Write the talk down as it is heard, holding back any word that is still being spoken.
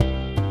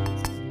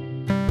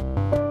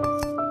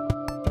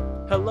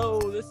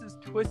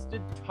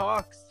Twisted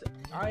Talks.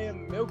 I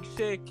am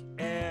Milkshake,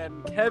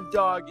 and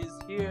kevdawg is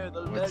here.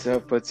 What's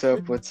up?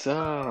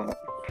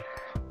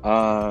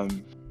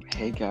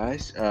 Hey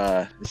guys.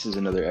 This is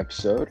another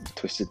episode of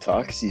Twisted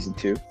Talks, season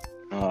 2.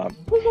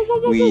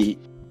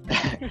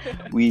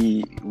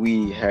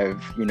 We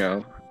have,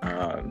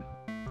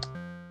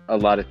 a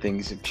lot of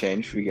things have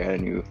changed. We got a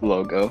new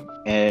logo,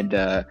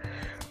 and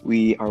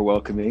we are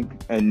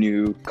welcoming a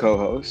new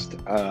co-host.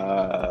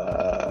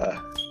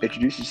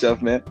 Introduce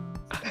yourself, man.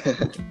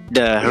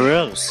 The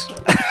heroes.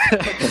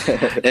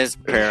 It's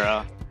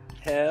Para.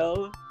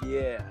 Hell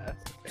yeah.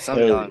 Some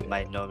of y'all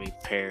might know me,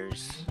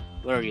 pears.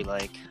 What are you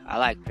like? I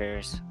like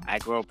pears. I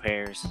grow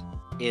pears.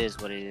 It is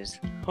what it is.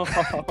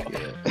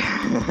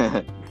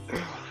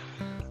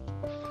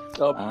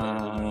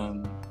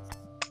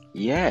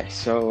 Yeah,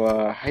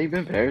 so how you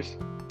been, Pears?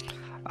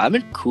 I've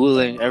been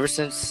cooling ever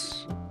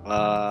since we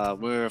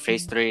were in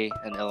phase 3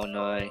 in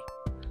Illinois.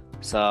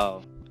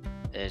 So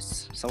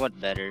it's somewhat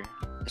better.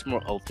 It's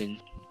more open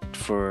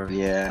for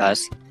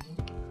us.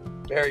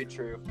 Very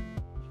true.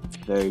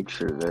 Very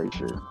true.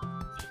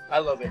 I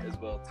love it as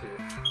well too.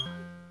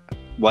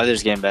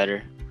 Weather's getting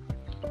better.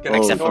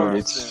 Except for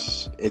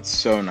it's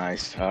so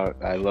nice.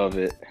 I love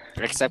it.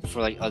 Except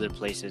for like other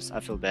places.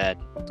 I feel bad.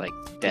 Like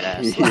dead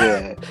ass.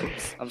 Yeah.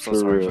 I'm so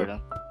sorry for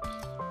them.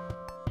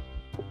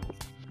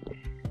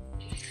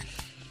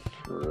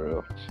 For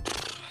real.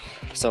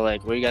 So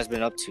like, what you guys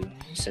been up to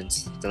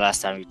since the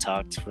last time we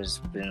talked? It's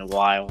been a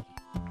while.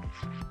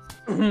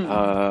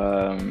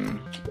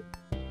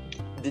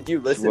 Did you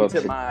listen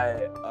to my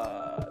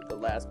the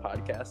last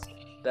podcast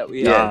that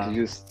we had?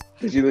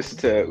 Did you listen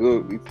to?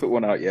 We put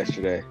one out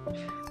yesterday.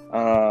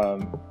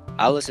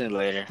 I'll listen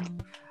later.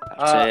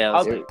 Today I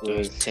was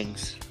doing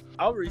things.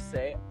 I'll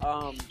re-say,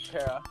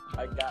 Tara,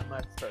 I got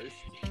my first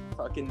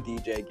fucking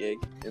DJ gig,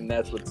 and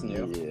that's what's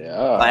new.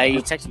 Yeah.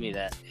 You texted me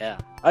that, yeah.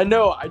 I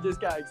know, I just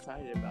got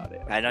excited about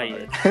it. I know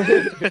you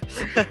did.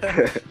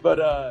 But,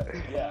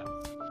 yeah,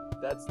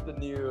 that's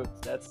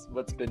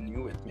what's been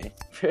new with me.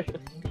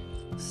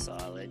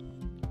 Solid.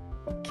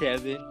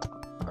 Kevin?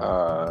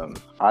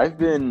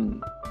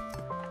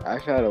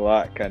 I've had a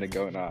lot kind of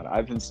going on.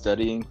 I've been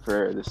studying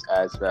for this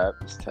ASVAB,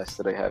 this test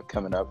that I have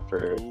coming up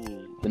for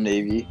the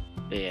Navy.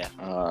 Yeah.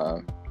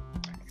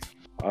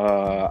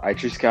 I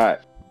just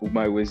got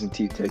my wisdom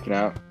teeth taken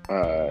out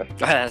the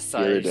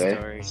other day.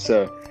 Story.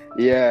 So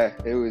yeah,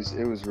 it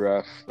was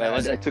rough.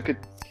 Wait, I took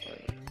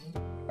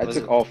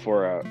all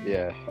 4 out.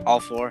 Yeah. All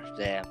 4?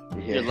 Damn.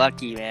 Yeah. You're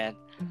lucky, man.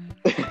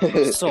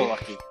 So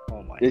lucky.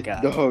 Oh my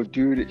god. No,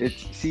 dude.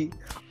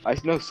 I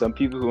know some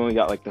people who only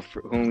got like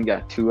who only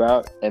got 2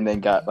 out, and then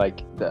got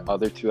like the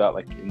other 2 out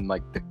like in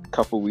like the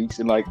couple weeks,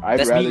 and like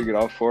I'd rather get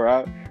all 4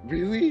 out.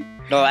 Really?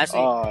 No,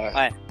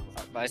 actually,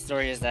 my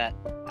story is that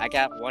I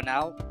got 1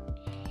 out.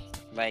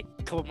 Like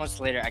a couple months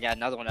later, I got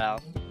another 1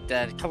 out.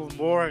 Then a couple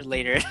more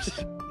later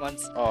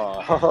months,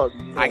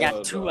 I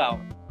got 2 out.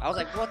 I was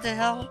like, what the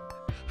hell?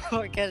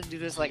 I can't do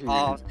this like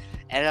all,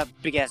 and a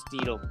big ass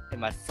needle in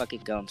my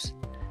fucking gums.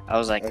 I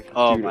was like,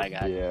 oh my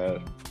god. Yeah.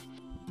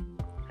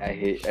 I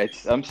hate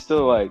it. I'm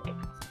still like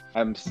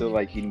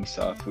eating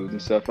soft foods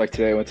and stuff. Like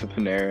today I went to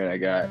Panera and I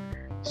got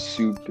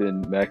soup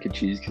and mac and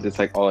cheese because it's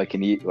like all I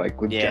can eat,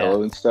 like with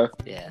Jello and stuff.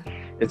 Yeah.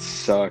 It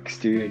sucks,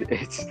 dude.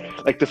 It's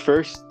like the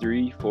first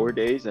 3-4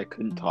 days I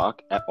couldn't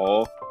talk at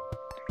all,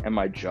 and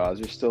my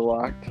jaws are still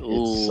locked.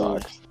 Ooh.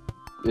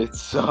 It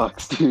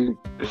sucks, dude.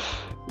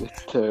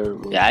 It's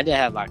terrible. Yeah, I did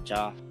have locked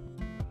jaw.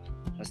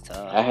 That's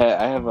tough. I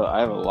have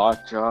a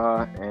locked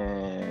jaw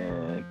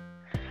and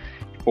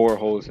 4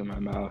 holes in my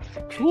mouth.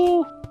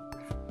 Woo.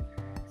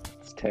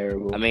 It's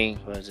terrible. I mean,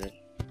 what was it?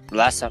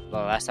 Last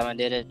time I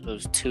did it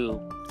was 2.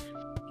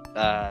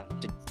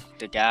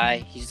 The guy,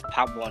 he just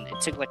popped one.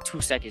 It took like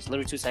 2 seconds,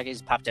 literally 2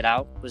 seconds. Popped it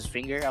out with his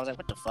finger. I was like,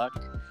 what the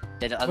fuck?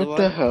 Then the other what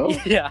the hell?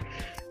 Yeah.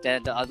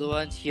 Then the other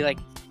one, he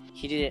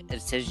did an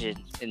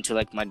incision into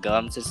like my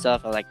gums and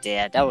stuff. I was like,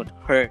 damn, that would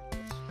hurt.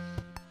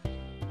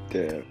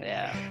 Damn.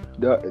 Yeah.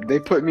 No, they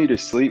put me to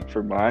sleep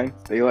for mine.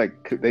 They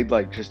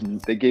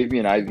gave me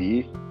an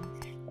IV,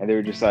 and they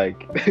were just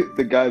like,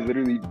 the guy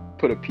literally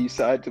put a peace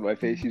sign to my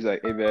face. He was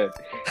like, hey man,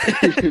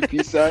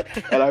 peace sign,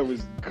 and I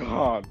was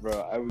gone,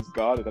 bro. I was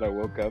gone, and then I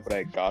woke up and I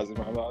had gauze in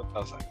my mouth. I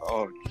was like,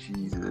 oh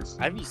Jesus.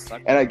 IV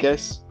sucked. And I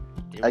guess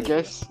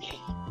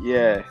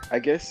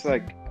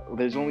like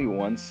there's only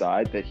one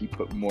side that he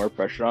put more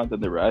pressure on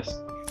than the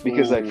rest,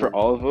 because like for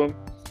all of them,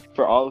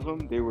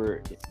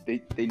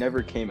 they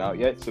never came out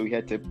yet, so we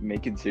had to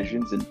make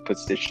incisions and put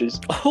stitches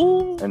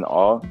and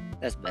all.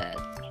 That's bad.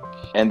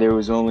 And there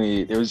was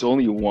only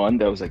one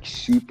that was like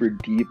super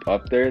deep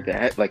up there that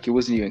had, like, it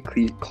wasn't even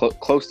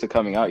close to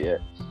coming out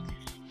yet.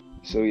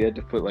 So you had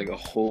to put like a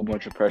whole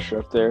bunch of pressure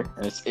up there,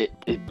 and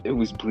it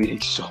was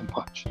bleeding so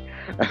much.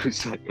 I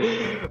was like,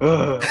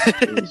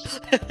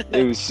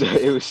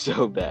 it was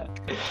so bad.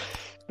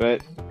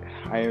 But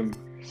I am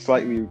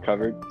slightly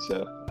recovered,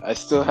 so I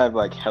still have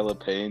like hella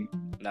pain.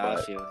 No,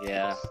 I feel,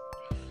 yeah.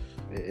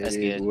 It That's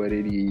is good. what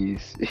it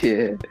is.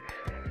 Yeah.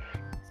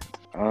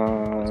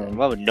 What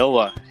about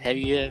Noah? Have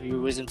you had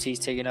your wisdom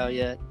teeth taken out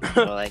yet?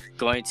 Or like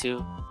going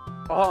to?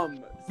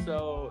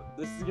 So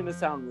this is gonna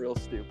sound real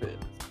stupid.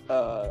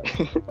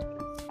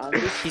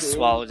 He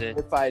swallowed it.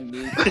 If I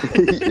need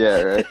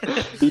Yeah, right.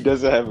 He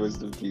doesn't have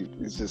wisdom teeth.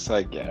 He's just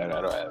like, yeah,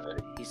 I don't have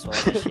any. He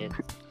swallowed that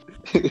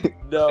shit.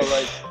 No,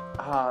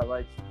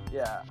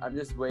 yeah, I'm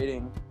just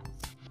waiting.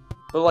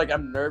 But like,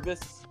 I'm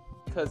nervous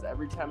because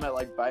every time I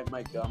like bite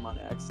my gum on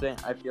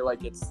accident, I feel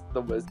like it's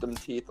the wisdom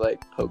teeth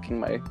like poking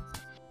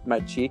my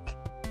cheek.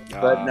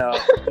 But no,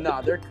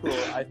 they're cool.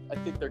 I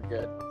think they're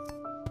good.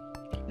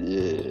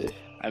 Yeah.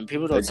 I mean,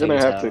 people don't take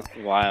it out a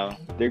while.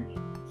 They're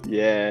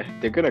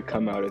gonna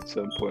come out at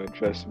some point.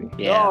 Trust me.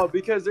 Yeah. No,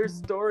 because there's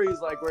stories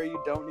like where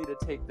you don't need to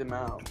take them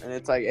out, and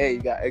it's like, hey, you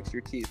got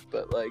extra teeth,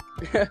 but like,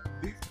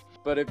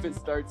 but if it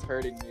starts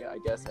hurting me, I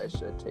guess I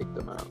should take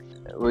them out.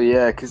 Well,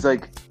 yeah, cause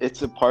like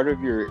it's a part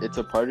of your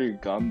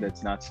gum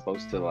that's not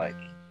supposed to like,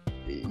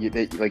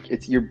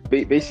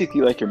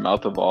 basically like your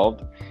mouth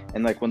evolved,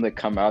 and like when they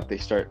come out, they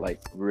start like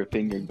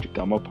ripping your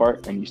gum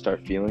apart, and you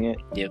start feeling it.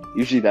 Yep.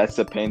 Usually that's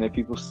the pain that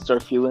people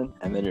start feeling,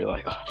 and then you're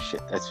like, oh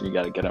shit, that's when you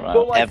gotta get them out.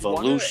 But, like,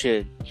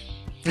 evolution.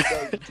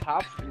 The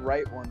top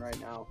right one right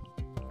now,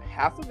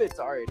 half of it's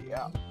already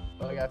out.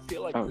 Like I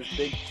feel like this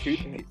big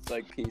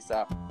tooth piece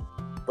out.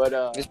 But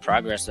it's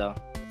progress though.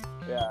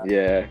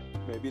 Yeah.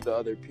 Maybe the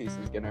other piece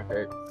is gonna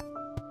hurt.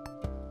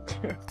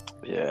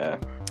 Yeah.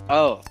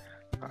 Oh,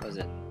 what was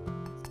it?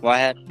 Well, I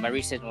had my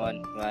recent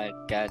one when I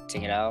got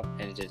taken out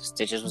and the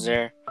stitches was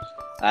there.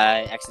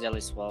 I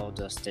accidentally swallowed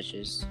the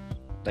stitches,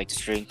 like the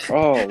string.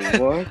 Oh,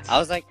 what? I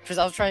was like, because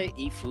I was trying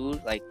to eat food,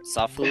 like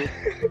soft food.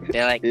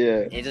 Then like,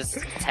 it just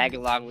tagged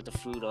along with the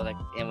food, or like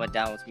it went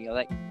down with me. I was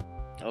like,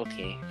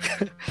 okay.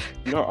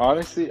 No,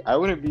 honestly, I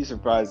wouldn't be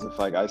surprised if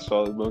like I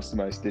swallowed most of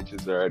my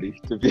stitches already.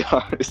 To be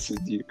honest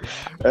with you,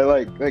 I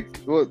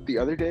well, the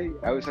other day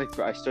I was like,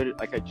 I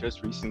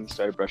just recently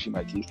started brushing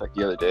my teeth like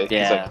the other day.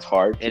 Yeah, like it's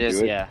hard. It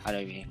is. Yeah, I know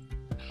what you mean.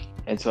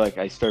 And so like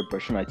I started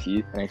brushing my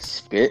teeth and I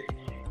spit,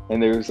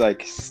 and there was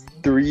like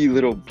 3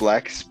 little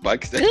black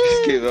spikes that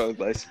just came out with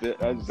my spit.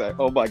 I was like,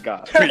 oh my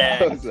god.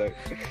 I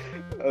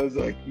was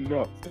like,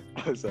 no.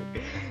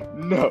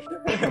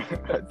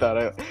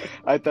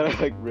 I thought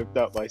I like ripped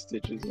out my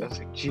stitches. I was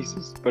like,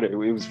 Jesus. But it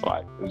was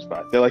fine. It was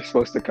fine. They're like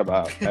supposed to come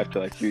out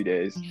after like 3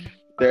 days.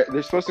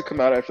 They're supposed to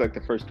come out after like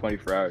the first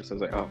 24 hours. So I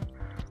was like, oh,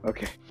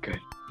 okay, good.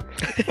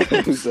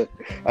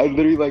 I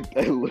literally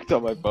I looked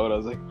on my phone. I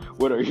was like,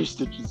 "What are your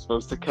stitches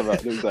supposed to come out?"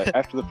 And it was like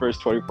after the first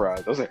 24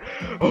 hours. I was like,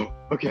 "Oh,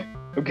 okay,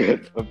 I'm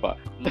good. I'm fine."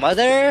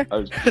 Mother, I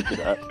was freaking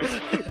out.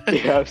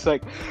 Yeah, I was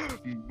like,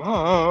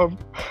 "Mom,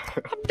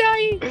 I'm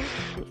dying."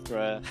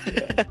 Bruh.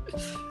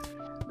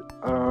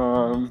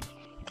 All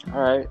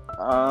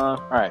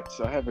right.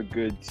 So I have a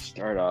good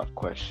start-off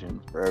question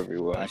for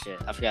everyone. Oh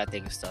shit, I forgot to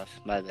think of stuff.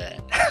 My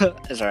bad.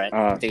 It's alright.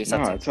 No,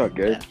 it's all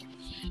good. Yeah.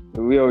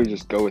 We always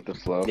just go with the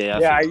flow. Don't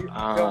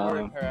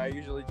worry, her. I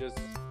usually just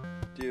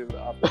do.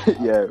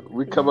 Yeah,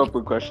 we come up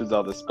with questions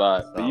on the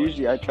spot. But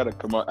usually I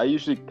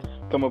usually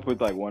come up with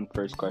like one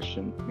first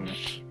question.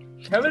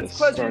 Kevin's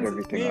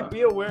questions,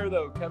 be aware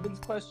though, Kevin's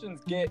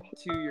questions get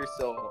to your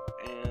soul,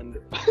 and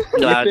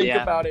you think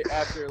about it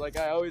after. Like,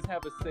 I always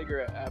have a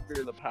cigarette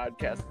after the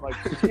podcast. I'm like,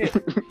 shit,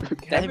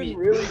 Kevin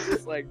really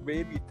just like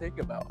made me think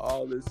about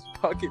all this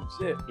fucking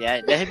shit. Yeah,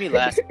 that hit me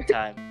last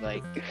time.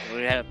 Like, when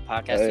we had a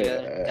podcast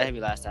together, that hit me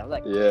last time. I'm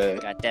like, yeah.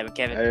 God damn it,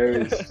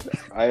 Kevin.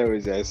 I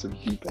always ask some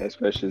deep ass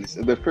questions.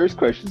 And the first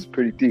question is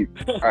pretty deep.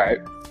 All right,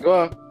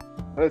 well,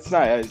 it's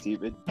not as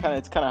deep. It's kind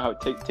of how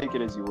take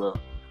it as you will.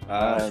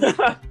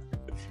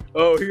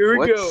 Oh, here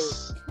we go.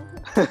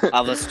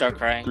 I'll just start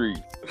crying. 3,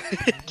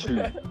 2,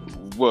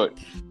 1.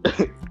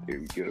 Here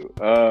we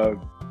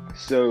go.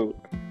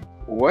 So,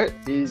 what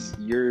is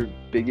your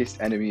biggest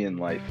enemy in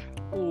life?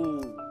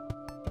 Ooh.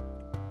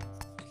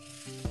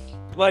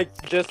 Like,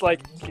 just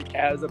like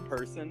as a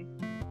person,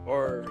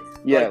 or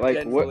yeah, what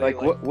is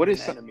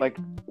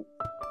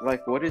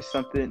what is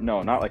something?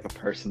 No, not like a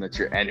person that's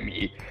your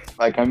enemy.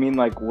 Like, I mean,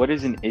 like, what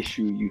is an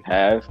issue you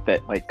have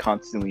that like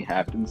constantly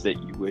happens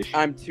that you wish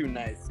I'm too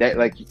nice, that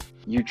like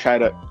you try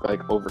to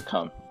like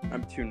overcome?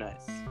 I'm too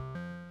nice.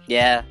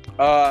 Yeah.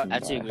 I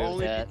do agree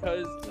only with that.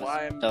 Because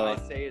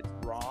I say it's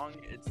wrong.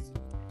 It's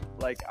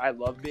like, I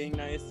love being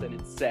nice, and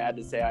it's sad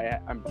to say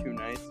I'm too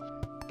nice.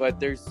 But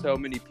there's so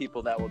many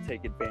people that will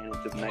take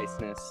advantage of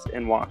niceness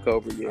and walk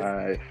over you.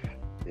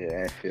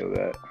 Yeah, I feel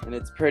that. And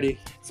it's pretty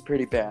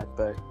bad,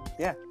 but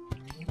yeah.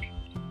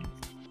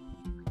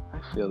 I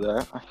feel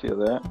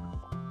that.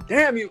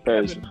 Damn you,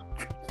 Kevin.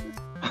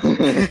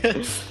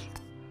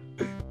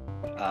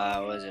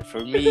 Was it for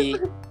me?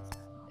 It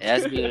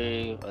has to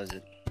be. What was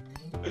it?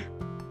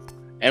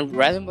 And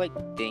random like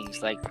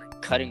things like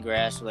cutting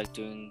grass or like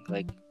doing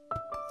like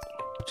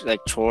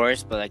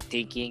chores, but like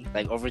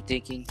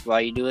overthinking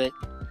while you do it.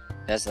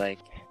 That's like,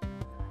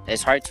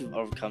 it's hard to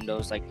overcome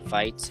those like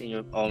fights in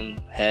your own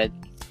head.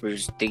 We're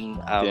just thinking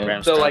out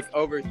random stuff. So like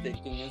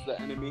overthinking is the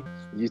enemy.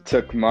 You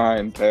took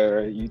mine,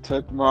 Perry. You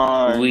took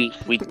mine. We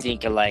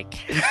think alike.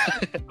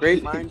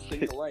 Great minds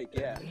think alike.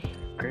 Yeah.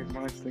 great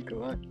minds think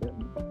alike. Yeah.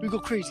 We go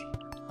crazy.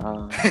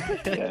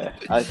 Yeah,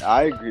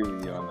 I agree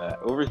with you on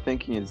that.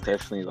 Overthinking is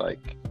definitely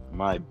like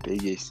my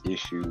biggest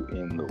issue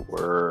in the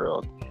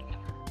world.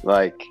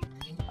 Like,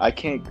 I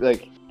can't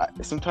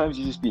sometimes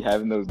you just be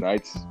having those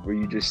nights where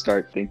you just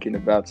start thinking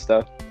about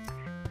stuff,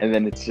 and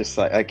then it's just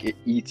like it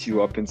eats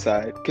you up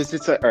inside. Because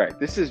it's like, all right,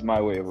 this is my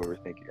way of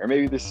overthinking, or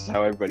maybe this is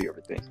how everybody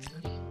overthinks.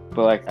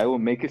 But like, I will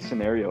make a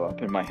scenario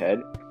up in my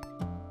head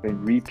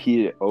and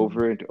repeat it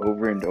over and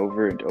over and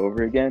over and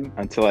over again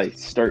until I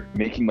start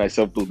making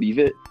myself believe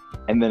it,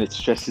 and then it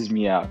stresses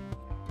me out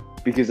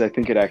because I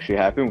think it actually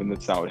happened when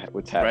that's not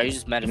what's happening. Right, you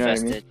just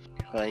manifest it.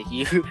 Like,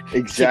 you keep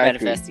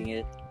Exactly. manifesting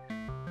it.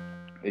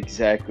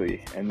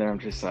 Exactly. And then I'm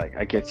just like,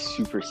 I get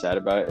super sad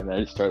about it, and then I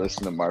just start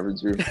listening to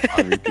Marvin's Room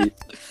on repeat.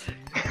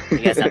 You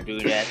guys stop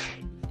doing that.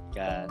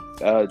 God.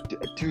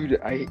 Dude,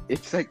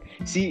 it's like,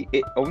 see,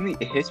 it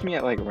hits me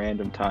at like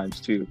random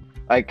times too.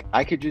 Like,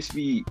 I could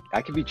be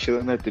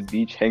chilling at the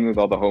beach, hanging with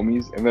all the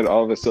homies, and then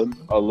all of a sudden,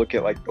 I'll look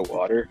at like the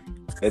water,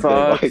 and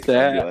Fuck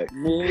then that, like,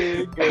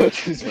 nigga. I'll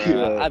just be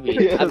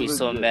like, I'd be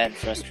so mad and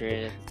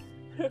frustrated.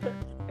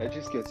 I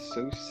just get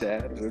so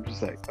sad, and I'm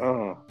just like,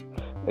 oh.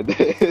 And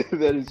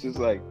then it's just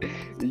like,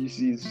 you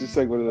see, it's just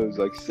like one of those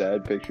like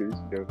sad pictures,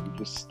 you know, you're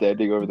just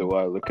standing over the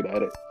water looking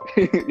at it.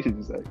 You're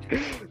just like,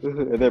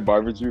 and then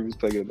Marvin's Room is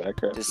playing in the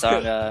background. The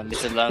song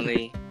Mr.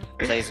 Lonely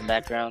plays in the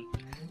background.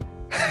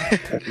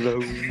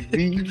 Lonely.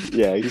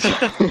 Yeah,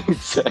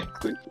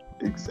 exactly.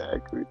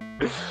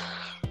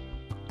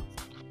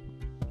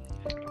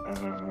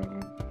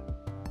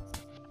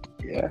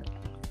 Yeah.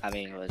 I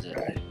mean, what is it?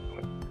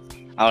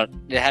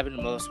 It happens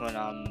the most when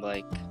I'm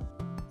like,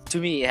 to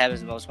me, it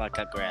happens the most when I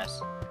cut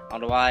grass. I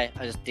don't know why.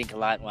 I just think a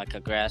lot when I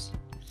cut grass.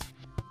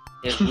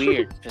 It's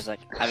weird because, like,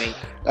 I mean,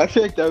 I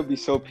feel like that would be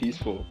so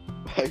peaceful.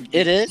 Like,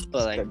 it is,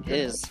 but like, it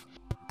is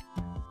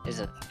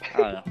it? I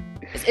don't know.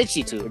 It's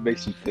itchy too. It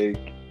makes you think.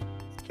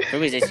 For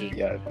me, it's itchy.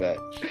 Yeah,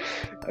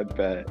 I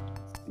bet.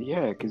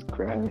 Yeah, because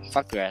grass.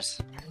 Fuck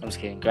grass. I'm just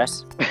kidding.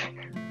 Grass.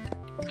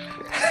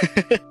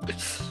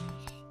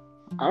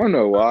 I don't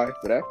know why,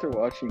 but after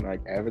watching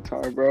like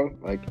Avatar, bro,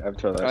 like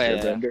Avatar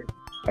Last Airbender,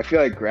 I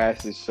feel like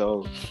grass is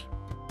so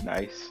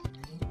nice.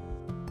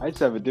 I just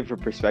have a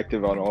different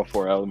perspective on all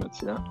four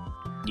elements, you know?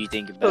 You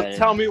think about it.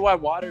 Tell me why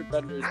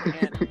waterbenders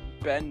can't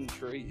bend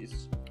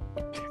trees.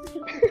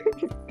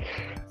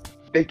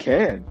 They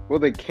can. Well,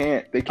 they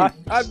can't. They can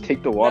just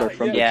take the water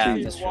from the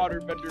trees.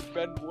 Waterbender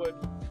bend wood.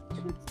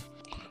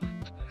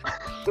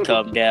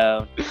 Calm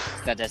down.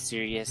 It's not that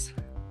serious.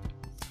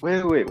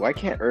 Wait. Why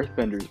can't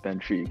earthbenders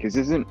bend trees? Because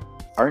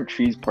aren't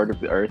trees part of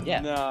the earth?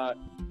 Yeah. Nah,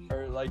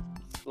 or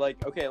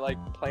okay, like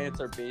plants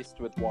are based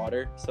with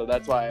water, so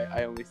that's why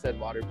I only said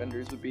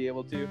waterbenders would be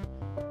able to.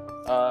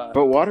 But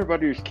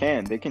waterbenders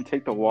can. They can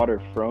take the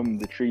water from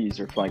the trees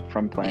or like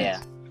from plants.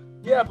 Yeah.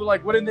 Yeah, but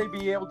like, wouldn't they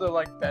be able to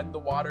like bend the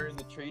water in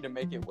the tree to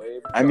make it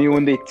wave? I mean,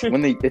 when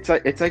it's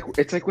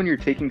like when you're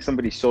taking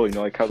somebody's soul, you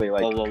know, like how they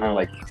like kind of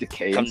like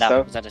decay and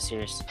stuff. Is that a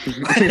serious?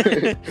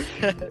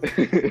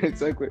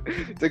 It's like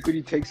when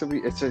you take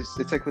somebody. It's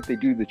like what they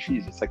do to the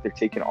trees. It's like they're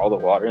taking all the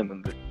water, and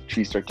then the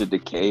trees start to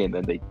decay, and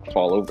then they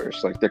fall over.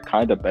 So like they're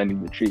kind of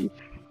bending the tree,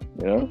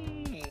 you know.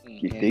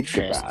 You think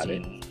about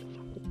it.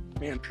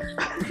 Man,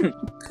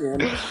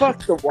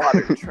 fuck the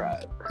water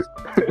tribe.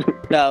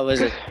 No, was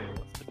it?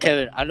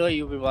 Kevin, I know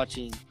you've been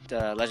watching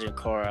the Legend of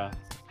Korra.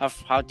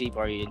 How deep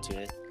are you into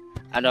it?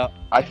 I know.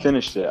 I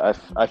finished it.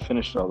 I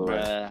finished it all the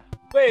way.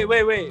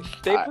 Wait.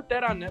 They put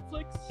that on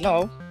Netflix?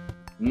 No,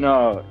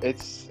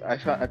 I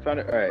found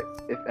it. All right.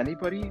 If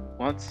anybody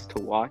wants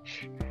to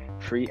watch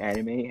free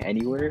anime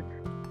anywhere,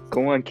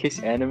 go on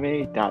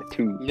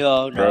kissanime.to.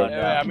 No.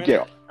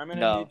 I'm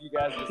gonna need you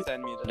guys to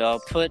send me this. No,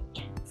 put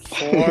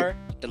 4,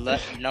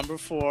 number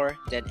 4,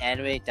 then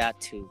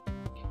anime.to.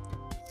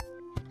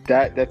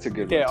 That's a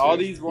good one. Okay, all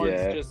these ones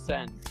just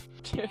send.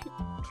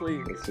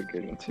 Please. That's a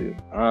good one too.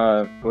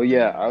 Well,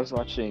 yeah, I was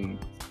watching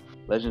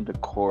Legend of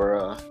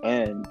Korra,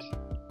 and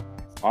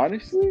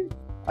honestly,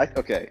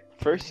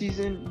 first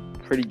season,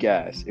 pretty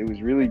gas. It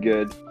was really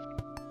good.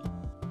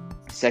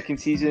 Second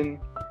season,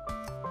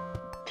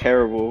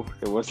 terrible.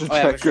 It wasn't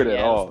that good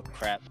at all.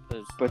 Crap.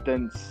 But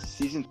then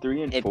season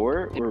 3 and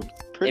 4 were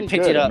pretty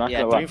picked good. It up. I'm not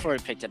Yeah, gonna 3 lie. and 4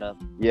 picked it up.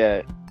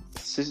 Yeah,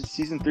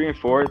 season 3 and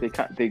 4 they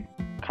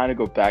kind of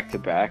go back to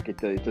back. It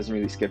doesn't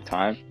really skip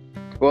time.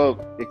 Well,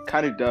 it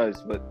kind of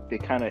does, but they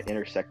kind of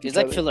intersect each It's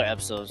like other, filler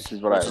episodes. which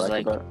is what I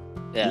like about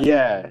it.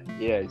 Yeah,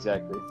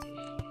 exactly.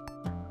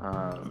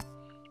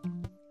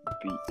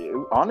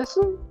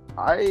 Honestly,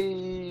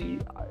 I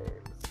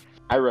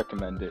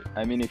recommend it.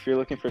 I mean, if you're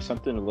looking for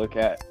something to look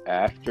at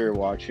after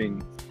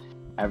watching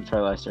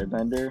Avatar: Last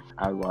Airbender,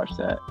 I would watch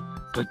that.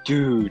 But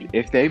dude,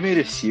 if they made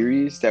a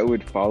series that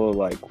would follow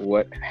like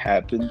what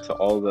happened to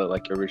all the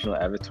like original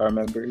Avatar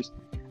members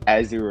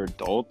as they were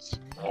adults,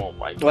 oh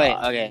my god! Wait,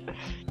 okay.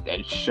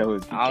 That show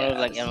would be I don't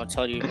know if gas. like Emma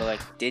told you, but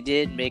like they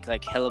did make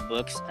like hella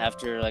books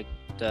after like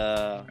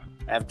the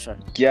Avatar.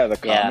 Yeah, the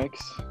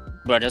comics.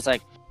 Bro, there's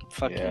like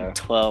fucking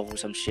 12 or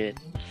some shit.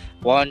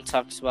 One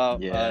talks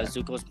about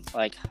Zuko's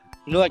like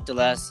like the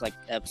last like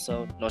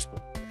episode. No,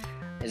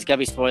 it's gotta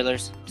be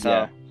spoilers.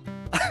 So,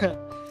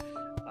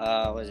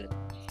 what is it?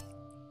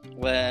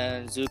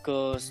 When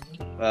Zuko's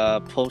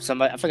pulled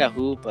somebody, I forgot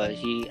who, but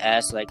he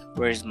asked like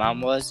where his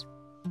mom was.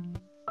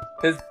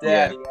 His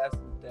dad. He asked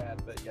his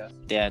dad, but yes.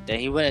 Yeah. Then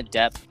he went in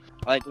depth.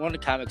 Like one of the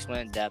comics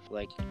went in depth,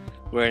 like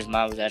where his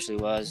mom actually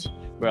was.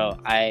 Bro,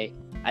 I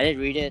didn't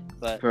read it,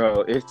 but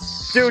bro,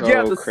 it's dude,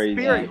 so the crazy.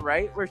 Spirit,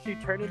 right, where she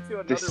turned into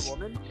another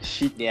woman.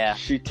 She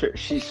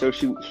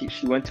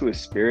went to a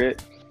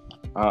spirit,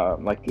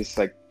 like this,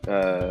 like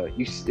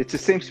it's the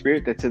same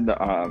spirit that's in the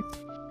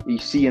you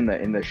see in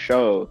the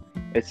show.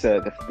 It's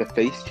the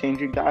face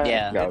changing guy.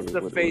 Yeah, it's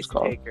the face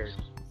taker.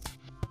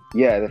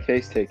 Yeah, the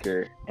face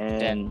taker,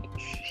 and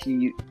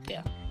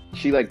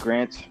she like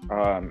grants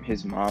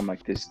his mom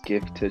like this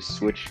gift to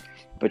switch,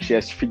 but she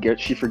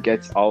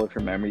forgets all of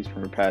her memories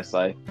from her past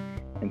life,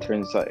 and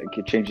turns like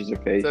it changes her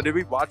face. So did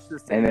we watch the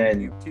same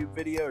YouTube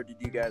video, or did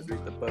you guys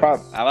read the book?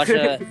 I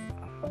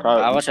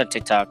watched a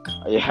TikTok.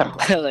 Yeah,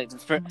 like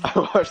I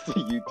watched the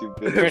YouTube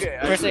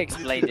video. First I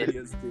explained it.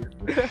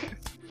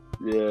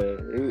 Yeah,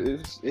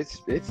 it's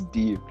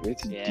deep.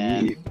 It's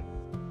deep.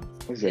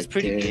 It's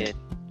pretty good.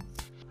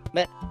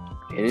 Man,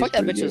 fuck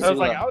that bitch. I was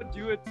like, I'll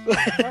do it.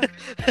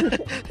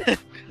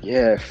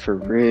 Yeah, for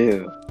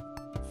real.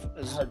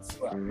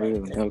 For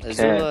real, no cap.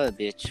 Azula,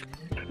 bitch.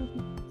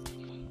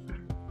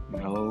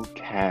 No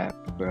cap,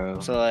 bro.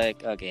 So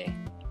like, okay,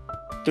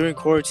 during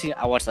quarantine,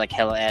 I watched like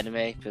hella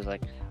anime because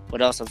like,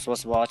 what else I'm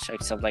supposed to watch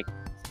except like,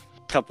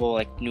 couple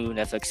like new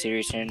Netflix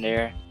series here and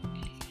there.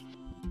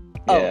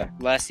 Yeah.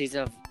 Oh, last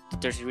season of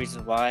 30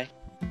 Reasons Why,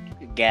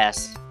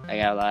 gas. I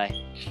gotta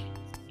lie.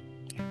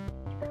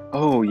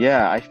 Oh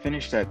yeah, I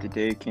finished that the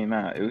day it came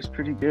out. It was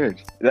pretty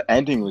good. The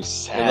ending was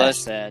sad. It was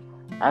sad.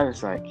 I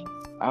was like,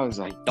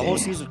 the whole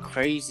season was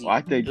crazy. Well,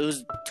 I think it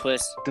was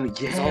twist. It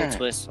was a whole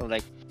twist of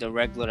like the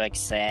regular like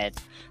sad,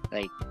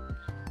 like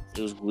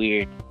it was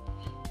weird.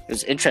 It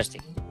was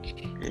interesting.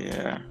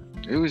 Yeah,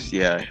 it was.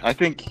 Yeah, I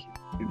think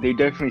they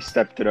definitely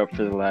stepped it up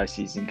for the last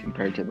season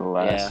compared to the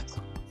last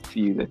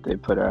few that they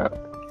put out.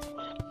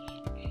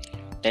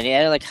 Then they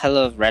added like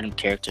hella random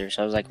characters.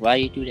 I was like, why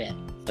do you do that?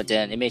 But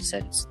then it made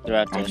sense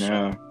throughout the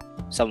show,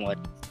 somewhat.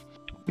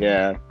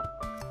 Yeah.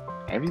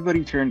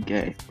 Everybody turned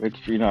gay, which,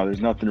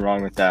 there's nothing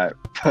wrong with that.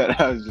 But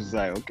I was just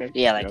like, okay.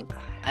 Yeah, like,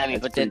 I mean,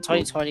 but then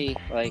 2020,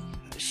 cool. Like,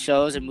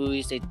 shows and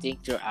movies, they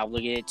think they're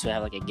obligated to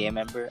have, like, a gay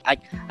member. I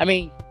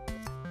mean,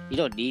 you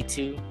don't need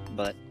to,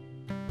 but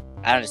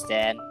I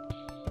understand.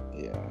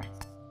 Yeah.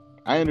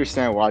 I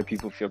understand why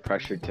people feel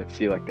pressured to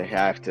feel like they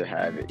have to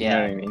have it. Yeah. You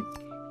know what I mean?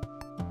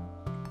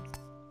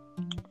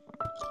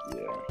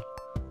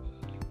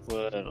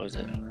 What was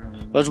it?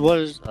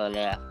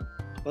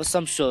 What's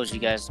some shows you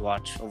guys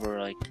watch over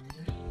like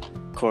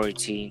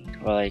quarantine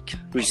or like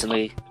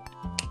recently?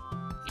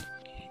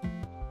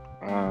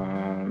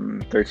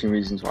 13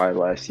 Reasons Why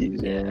last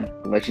season,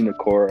 Legend of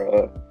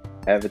Korra,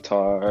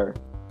 Avatar.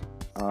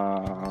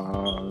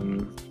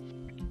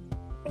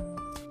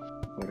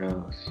 What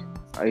else?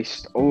 I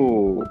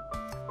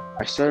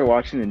started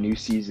watching the new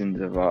seasons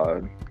of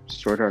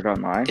Sword Art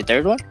Online. The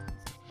third one?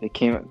 It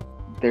came.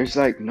 There's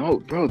like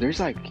there's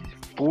like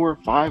 4 or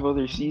 5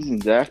 other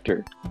seasons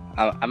after.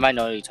 I might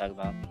know what you're talking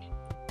about.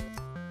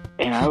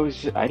 And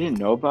I didn't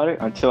know about it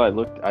until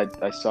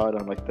I saw it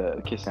on like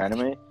the Kiss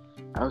Anime.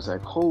 I was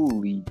like,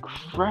 holy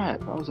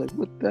crap. I was like,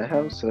 what the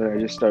hell? So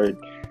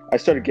I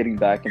started getting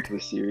back into the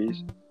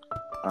series.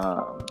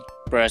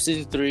 Bro,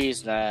 season 3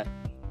 is not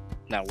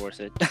worth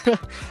it.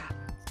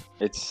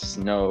 It's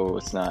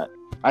not.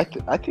 I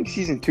think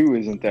season 2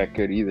 isn't that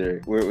good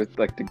either. With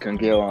like the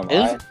Gungale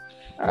Online.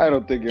 I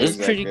don't think it was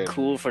that pretty good.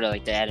 Cool for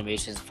the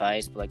animations and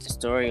fights, but like the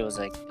story was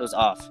like it was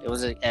off. It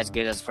wasn't as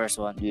good as the first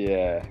one.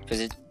 Yeah.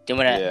 Because they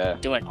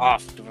went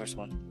off the first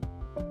one.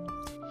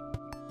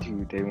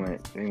 Dude, they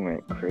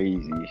went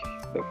crazy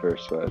the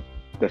first one.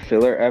 The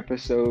filler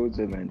episodes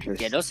and then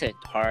just those hit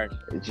hard.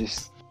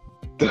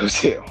 Those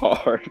hit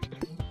hard.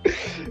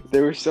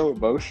 They were so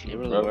emotional. They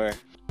really were.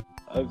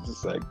 I was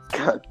just like,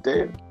 God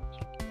damn.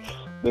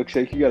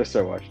 Milkshake, you gotta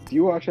start watching. Do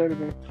you watch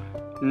anime?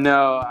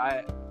 No,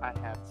 I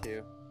have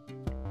to.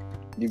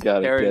 You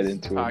gotta get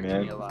into it, man.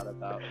 To me a lot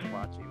about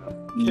watching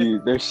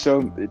them. There's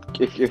so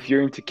if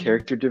you're into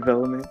character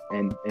development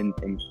and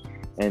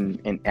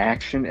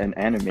action and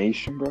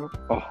animation, bro.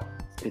 Oh,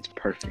 it's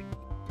perfect.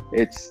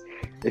 It's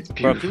beautiful.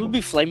 Bro, people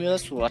be flaming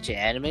us for watching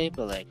anime,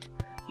 but like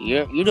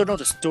you don't know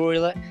the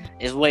storyline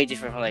is way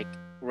different from like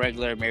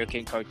regular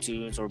American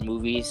cartoons or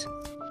movies.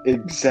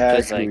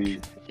 Exactly.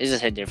 Like, it's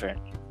just hit different.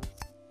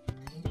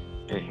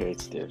 It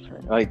hits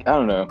different. Like, I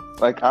don't know.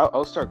 Like,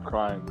 I'll start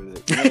crying with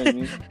it. You know what I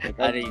mean?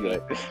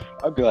 Like,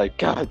 I'll be like,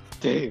 God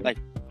damn. Like,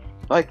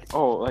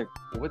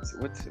 what's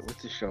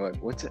the show?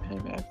 What's an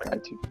anime I've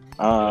cried to?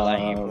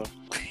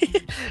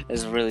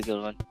 It's a really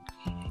good one.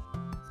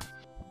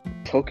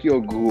 Tokyo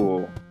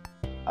Ghoul.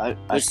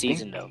 Which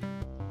season though?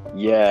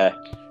 Yeah.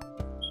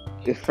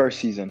 The first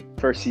season.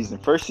 First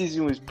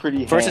season was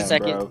pretty. First and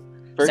second.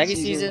 bro. Second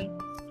season.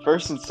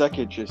 First and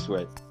second just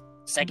went.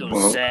 Second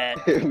was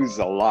sad. It was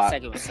a lot.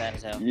 Second was sad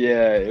as hell.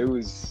 Yeah, it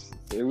was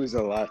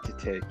a lot to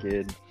take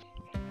in.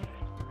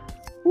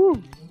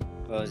 Woo.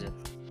 What was it?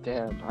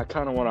 Damn, I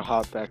kind of want to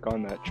hop back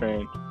on that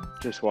train.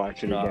 Just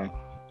watch it No. again.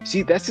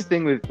 See, that's the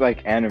thing with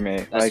like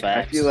anime. Like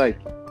facts. I feel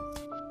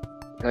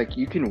like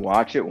you can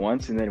watch it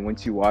once, and then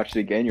once you watch it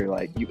again, you're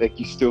like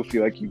you still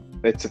feel like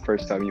it's the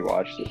first time you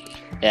watched it.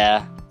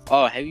 Yeah.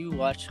 Oh, have you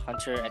watched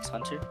Hunter x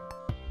Hunter?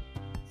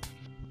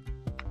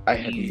 I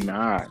have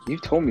not. You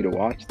told me to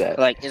watch that.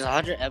 Like, it's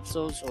 100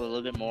 episodes or a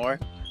little bit more.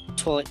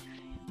 To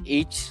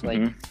each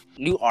like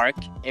new arc,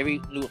 every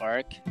new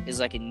arc is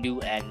like a new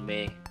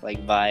anime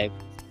like vibe.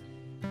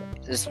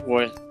 It's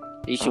worth.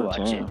 You should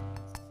watch it.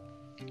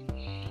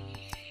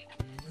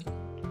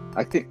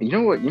 I think you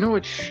know what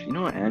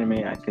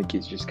anime I think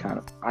is just kind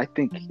of I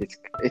think it's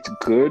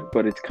good,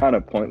 but it's kind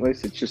of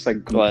pointless. It's just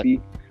like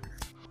goofy.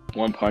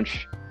 One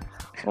punch.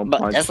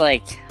 That's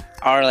like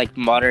our like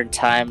modern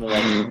time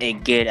like a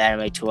good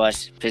anime to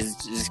watch because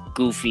it's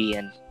goofy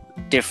and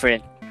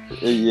different.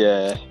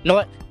 Yeah.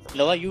 No,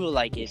 you will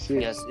like it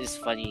because it's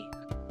funny.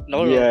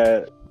 No,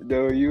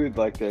 you would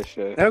like that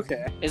show.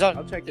 Okay. It's on.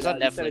 I'll check It's it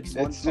on out. Netflix.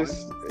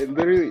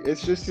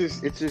 It's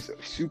just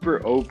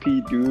super OP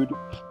dude.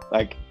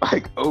 Like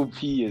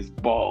OP is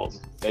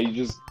balls. They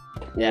just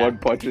one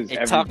punches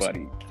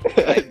everybody.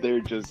 They're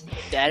just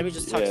the anime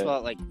just talks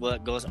about like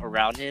what goes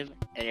around him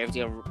and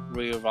everything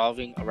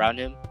revolving around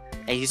him,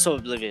 and he's so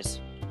oblivious,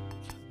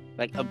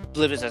 like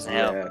oblivious as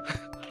hell. Yeah.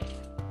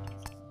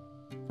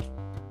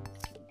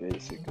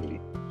 Basically,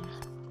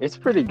 it's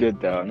pretty good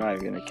though. I'm not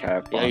even gonna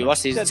cap. Yeah, you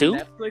watched season 2?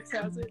 Netflix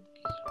has it.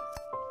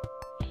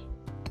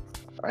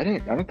 I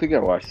don't think I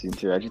watched season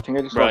 2. I just think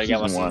I just Bro, watched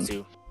season 1.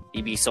 Season 2.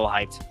 You'd be so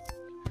hyped.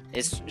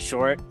 It's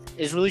short.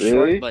 It's really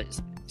Really? short, but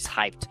it's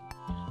hyped.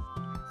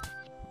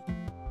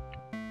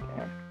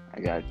 I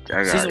got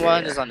Season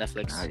 1 is on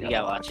Netflix. You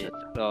gotta watch it.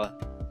 So,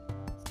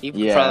 you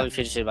can probably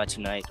finish it by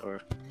tonight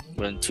or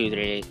within 3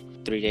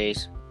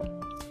 days.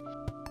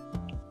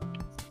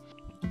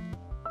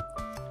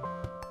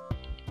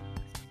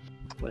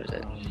 What is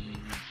it?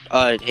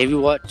 Have you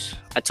watched?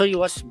 I told you to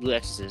watch Blue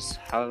Exorcist.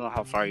 I don't know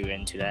how far you're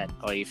into that.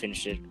 Oh, you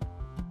finished it.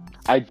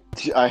 I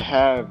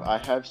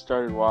have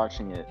started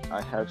watching it.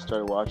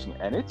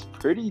 And it's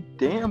pretty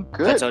damn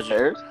good. I told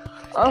you.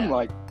 I'm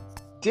like,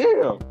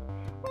 damn.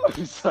 I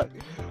was like,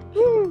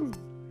 woo.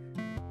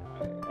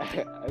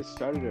 I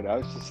started it. I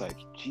was just like,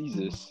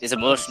 Jesus. It's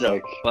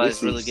emotional, but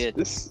it's really good. I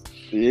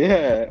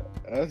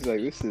was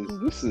like, this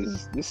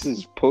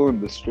is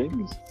pulling the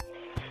strings.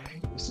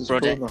 Bro,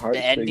 the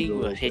ending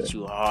will hit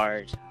you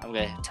hard. I'm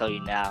gonna tell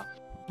you now.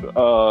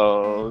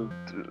 Oh,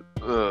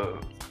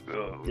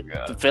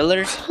 God. The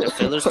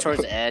fillers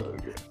towards the end,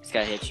 it's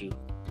gonna hit you.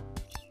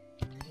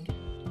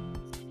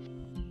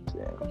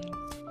 Damn.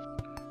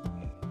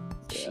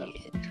 Shit.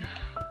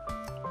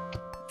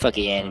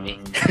 Fucking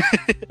anime.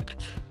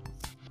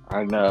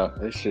 I know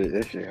this shit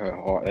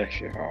hard.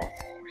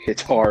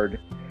 Hits hard.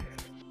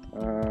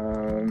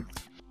 Alright.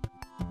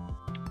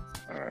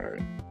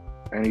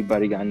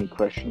 Anybody got any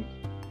questions?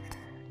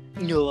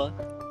 No.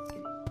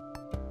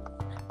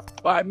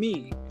 Why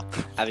me?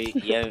 I mean,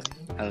 yeah,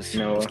 I was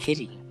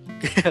kidding.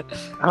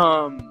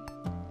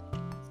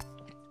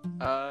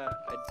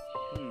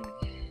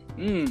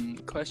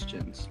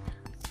 Questions.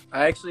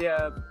 I actually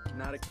have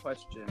not a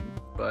question,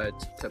 but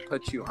to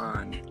put you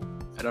on.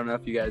 I don't know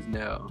if you guys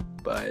know,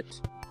 but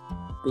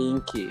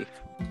Binky.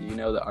 Do you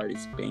know the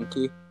artist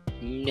Binky?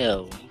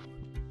 No.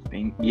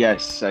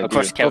 Yes, I do. Of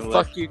course, Kevin. Oh,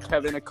 fuck you,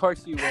 Kevin. Of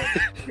course you will.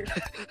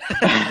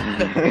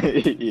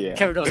 Yeah.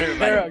 Kevin knows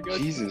everybody.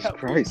 Jesus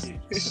Christ.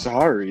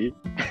 Sorry.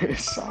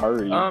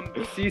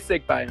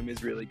 Seasick by him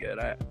is really good.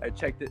 I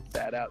checked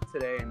that out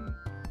today, and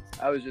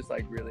I was just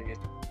like really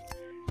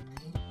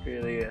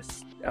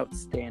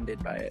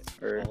outstanded by it.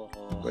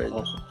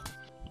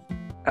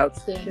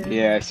 Outstanding?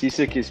 Yeah,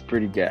 Seasick is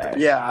pretty gas.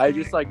 Yeah, I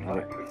just like.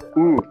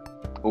 Ooh,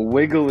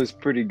 Wiggle is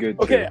pretty good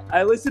too. Okay,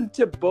 I listened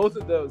to both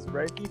of those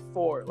right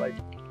before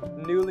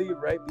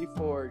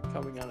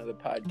coming onto the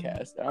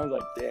podcast. And I was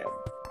like, damn,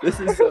 this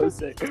is so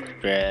sick.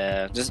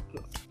 Yeah,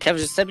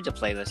 Kevin, just send me the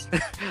playlist.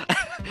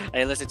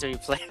 I listen to your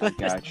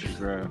playlist. I got you,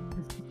 bro.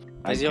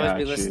 Because you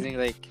always be listening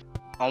like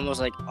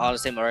almost like all the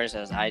same artists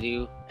as I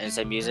do and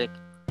same music,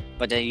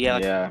 but then you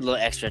have a little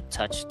extra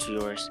touch to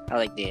yours. I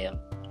like damn.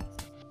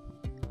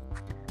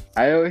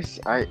 I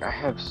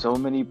have so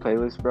many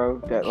playlists, bro,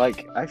 that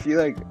like I feel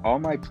like all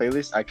my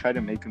playlists I try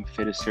to make them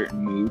fit a certain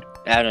mood.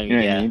 I don't know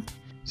what I mean?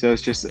 So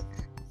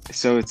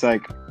it's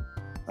like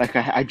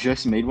I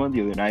just made one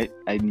the other night.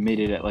 I made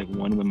it at like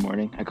 1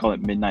 a.m. I call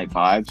it Midnight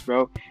Vibes,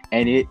 bro.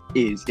 And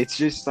it's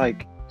just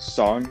like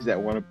songs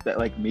that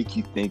like make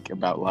you think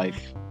about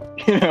life.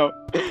 You know?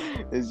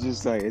 It's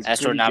just like it's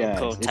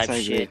astronomical type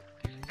like shit.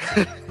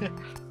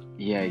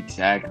 Yeah,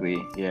 exactly.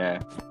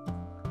 Yeah.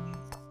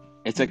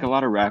 It's like a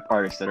lot of rap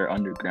artists that are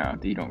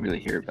underground that you don't really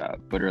hear about,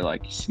 but are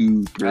like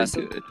super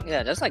good.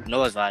 Yeah, that's like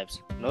Noah's vibes.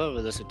 Noah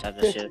would listen to type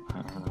of shit.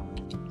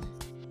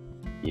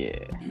 Yeah.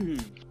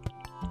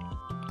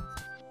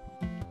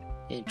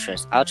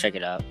 Interesting. I'll check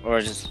it out.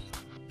 Or just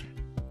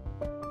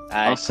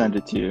I'll send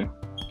it to you.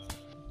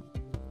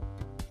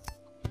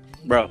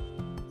 Bro.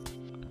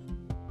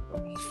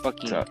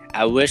 Fucking,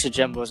 I wish the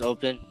gym was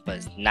open, but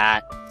it's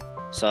not.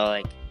 So,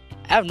 like,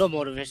 I have no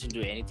motivation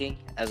to do anything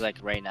as, like,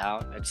 right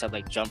now, except,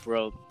 like, jump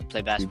rope,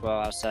 play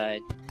basketball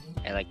outside,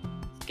 and, like,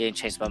 getting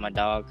chased by my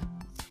dog.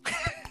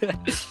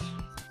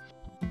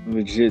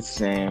 Legit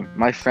same.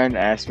 My friend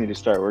asked me to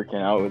start working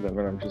out with him,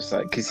 and I'm just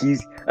like, cause he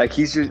used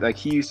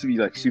to be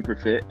like super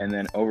fit, and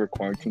then over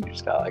quarantine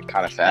just got like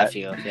kind of fat. I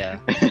feel, yeah.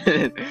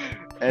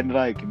 And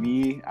like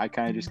me, I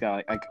kind of just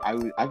got like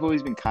I've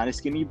always been kind of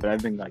skinny, but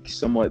I've been like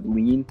somewhat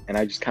lean, and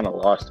I just kind of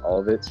lost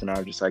all of it. So now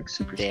I'm just like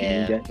super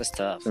skinny again. That's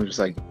tough. So I'm just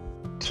like,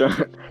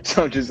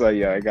 I'm just like,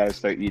 yeah, I gotta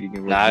start eating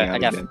and working out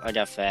again. I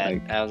got fat.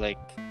 Like, I was like,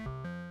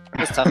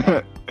 it's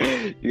tough.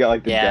 You got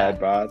like the dad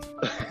bod.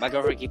 My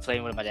girlfriend keep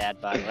playing with my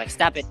dad bod. I'm like,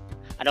 stop it.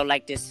 I don't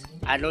like this.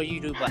 I know you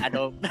do, but I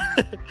don't.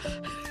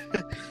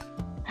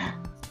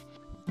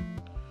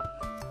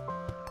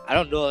 I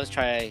don't know. He's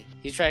trying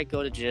to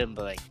go to the gym,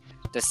 but like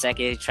the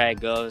second he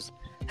goes,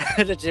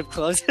 the gym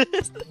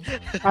closes.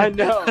 I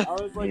know.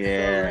 I was like,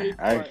 yeah,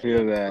 I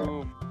feel that.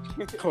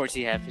 Of course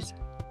he happens.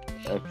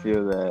 I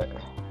feel that.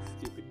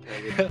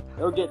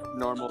 It'll get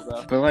normal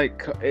though. But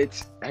like,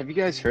 have you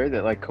guys heard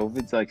that like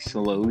COVID's like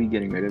slowly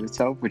getting rid of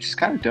itself, which is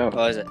kind of dope.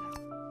 Oh, is it?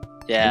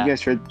 Yeah. Have you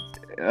guys heard?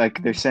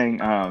 Like they're saying,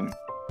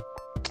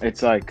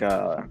 it's like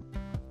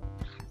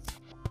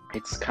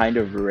it's kind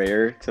of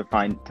rare to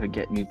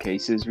get new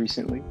cases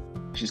recently,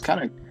 which is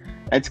kind of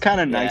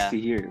nice to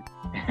hear.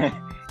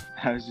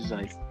 I was just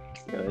like,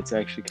 yeah, it's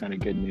actually kind of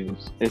good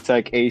news. It's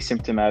like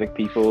asymptomatic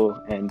people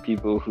and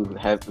people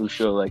who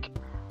show like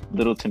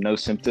little to no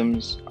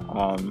symptoms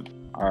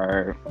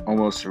are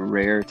almost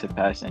rare to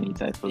pass any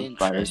type of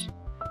virus.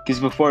 Because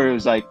before it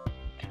was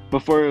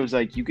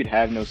like you could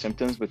have no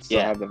symptoms but still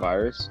have the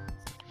virus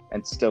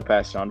and still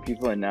pass it on to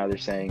people, and now they're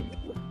saying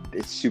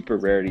it's super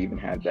rare to even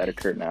have that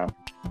occur now.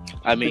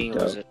 I mean,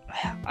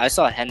 I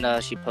saw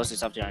Henna, she posted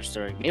something on her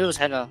story. Maybe it was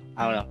Henna,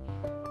 I don't know.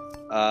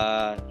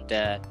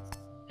 That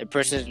a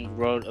person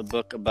wrote a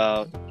book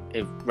about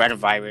a random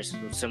virus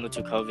similar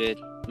to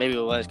COVID. Maybe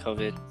it was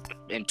COVID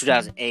in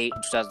 2008,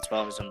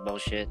 2012 or some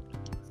bullshit.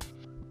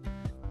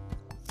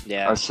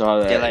 Yeah. I saw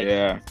that,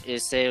 yeah. It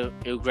said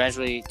it would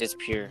gradually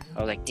disappear. I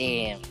was like,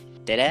 damn,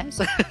 dead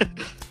ass?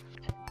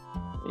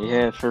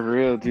 Yeah, for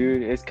real,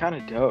 dude. It's kind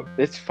of dope.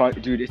 It's fun,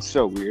 dude. It's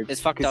so weird.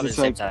 It's fucked up at the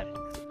same time.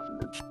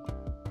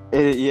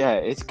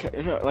 It's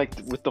like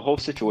with the whole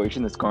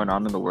situation that's going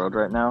on in the world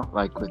right now,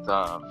 like with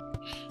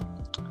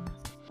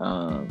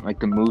like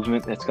the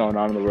movement that's going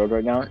on in the world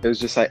right now. It was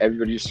just like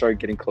everybody just started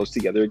getting close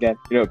together again.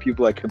 You know,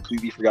 people like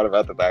completely forgot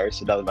about the virus,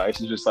 and now the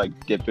virus is just like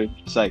dipping.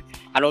 It's like,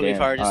 I don't need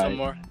parties no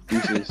more.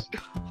 Deuces.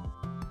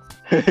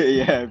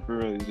 Yeah, for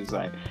real. It's just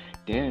like,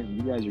 damn,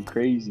 you guys are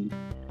crazy.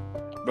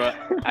 But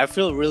I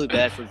feel really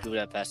bad for people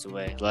that passed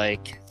away.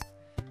 Like,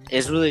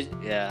 it's really,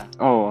 yeah.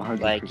 Oh, 100%.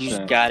 Like, you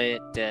just got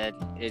it, then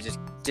it just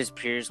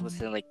disappears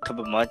within like a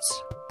couple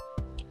months.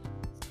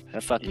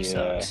 That fucking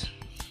sucks.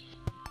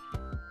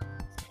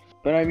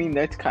 But I mean,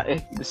 that's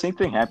the same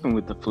thing happened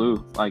with the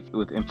flu, like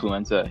with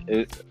influenza.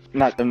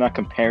 I'm not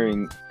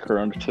comparing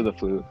Corona to the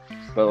flu,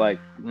 but like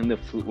when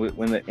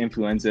the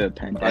influenza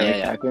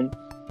pandemic happened,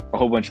 a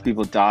whole bunch of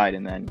people died,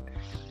 and then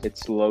it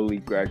slowly,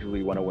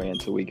 gradually went away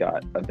until we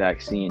got a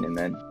vaccine, and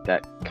then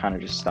that kind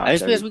of just stopped. I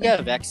just because we got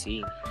a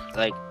vaccine.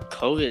 Like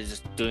COVID is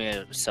just doing it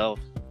itself.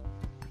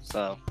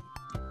 So.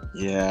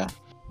 Yeah.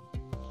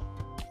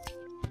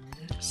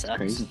 Sucks.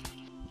 Crazy.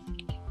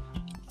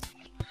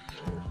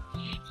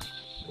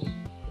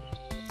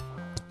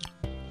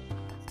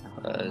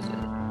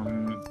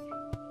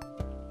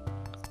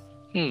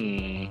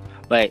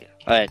 Wait,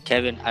 alright,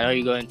 Kevin, I know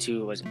you're going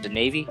to the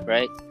Navy,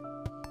 right?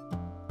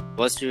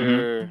 What's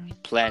your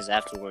plans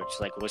afterwards?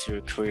 Like, what's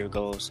your career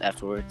goals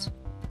afterwards?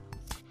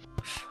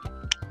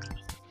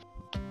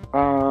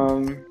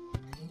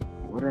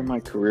 What are my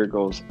career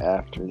goals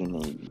after the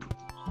Navy?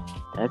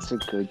 That's a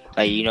good.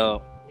 Like, you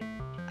know,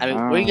 I mean,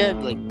 what are you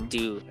gonna like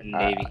do in the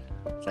Navy?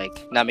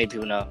 Like, not many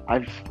people know.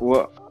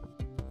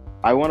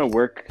 I want to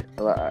work.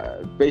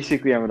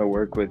 Basically, I'm gonna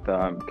work with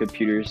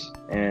computers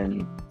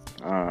and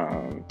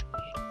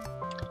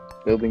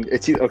building.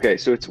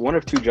 So it's one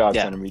of two jobs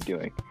that I'm gonna be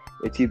doing.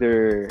 It's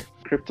either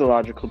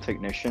cryptological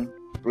technician,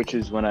 which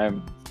is when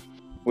I'm.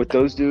 What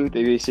those do,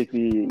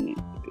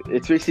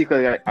 it's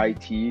basically like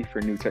IT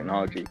for new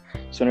technology.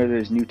 So whenever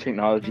there's new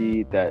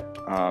technology that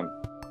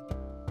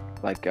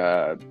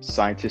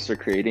scientists are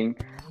creating,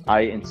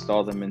 I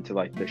install them into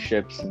like the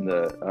ships and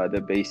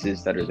the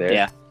bases that are there.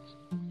 Yeah.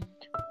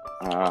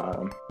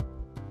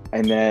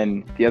 And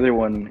then the other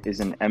one is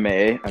an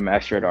MAA, a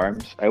Master at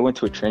Arms. I went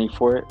to a training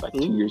for it like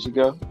 2 years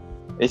ago.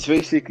 It's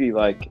basically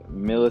like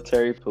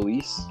military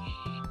police.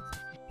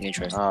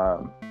 Interesting.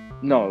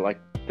 No, like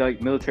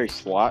military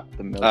SWAT,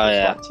 the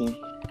military SWAT team.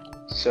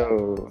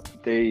 So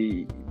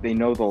they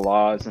know the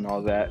laws and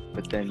all that,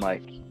 but then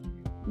like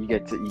you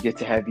get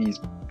to have these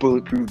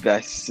bulletproof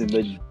vests, and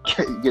then you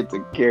get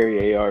to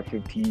carry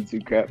AR-15s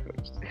and crap.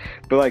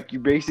 But like, you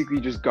basically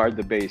just guard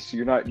the base. So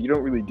you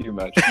don't really do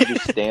much. You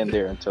just stand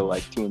there until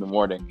like 2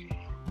 a.m.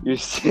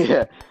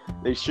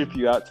 They ship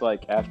you out to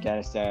like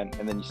Afghanistan,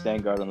 and then you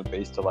stand guard on the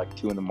base till like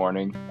 2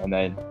 a.m. and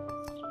then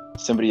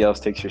somebody else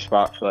takes your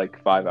spot for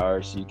like 5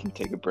 hours, so you can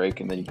take a break,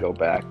 and then you go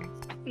back.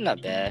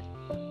 Not bad.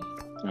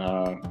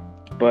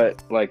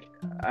 But like,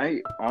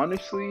 I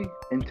honestly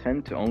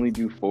intend to only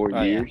do 4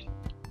 years,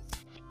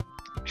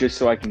 just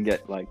so I can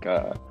get like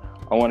I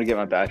want to get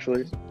my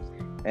bachelor's,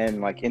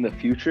 and like in the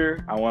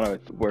future I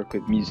want to work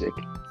with music.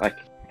 Like,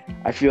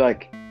 I feel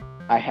like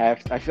I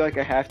have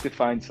to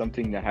find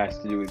something that has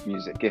to do with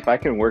music. If I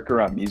can work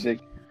around music,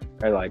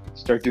 or like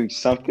start doing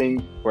something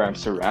where I'm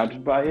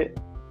surrounded by it,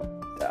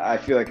 I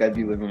feel like I'd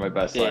be living my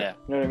best life.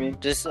 You know what I mean?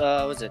 Just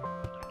was it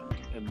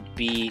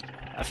beat?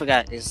 I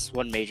forgot his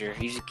one major.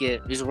 He used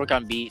to work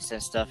on beats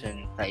and stuff,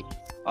 and like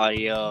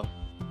audio.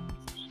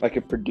 Like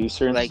a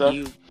producer and like stuff.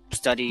 You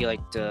study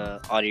like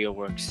the audio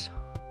works.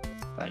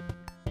 Like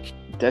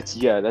that's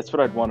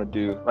what I'd want to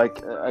do.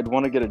 Like, I'd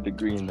want to get a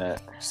degree in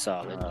that.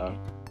 Solid.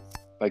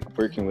 Like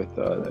working with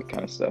that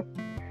kind of stuff,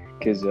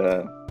 because I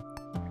don't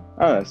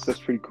know, that's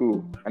pretty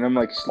cool. And I'm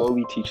like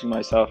slowly teaching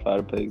myself how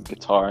to play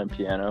guitar and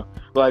piano.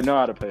 Well, I know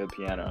how to play the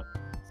piano,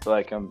 but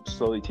like I'm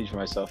slowly teaching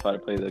myself how to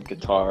play the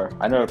guitar.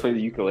 I know how to play the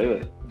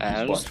ukulele.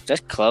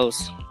 That's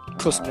close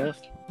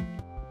enough.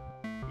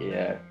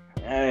 Yeah,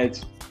 and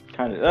it's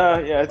kind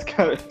of it's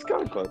kind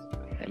of close.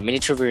 A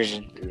miniature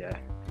version. Yeah.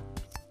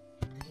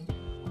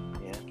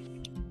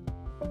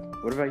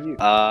 What about you?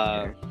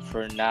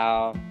 For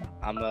now,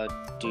 I'm gonna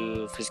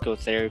do physical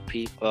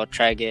therapy. Well,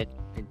 try to get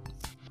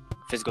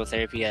physical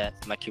therapy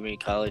at my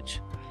community college.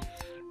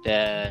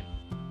 Then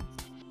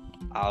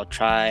I'll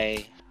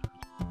try,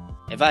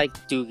 if I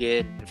do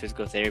get in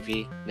physical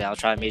therapy, then I'll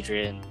try to major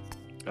in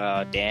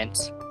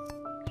dance.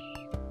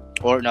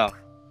 Or no,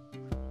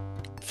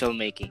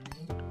 filmmaking.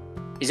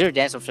 Is there a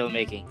dance or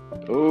filmmaking?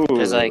 Ooh,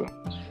 because like,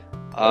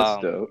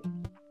 that's dope.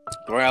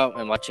 We're out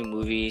and watching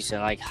movies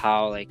and like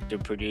how like they're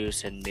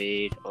produced and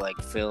made, or like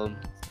filmed,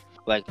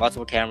 like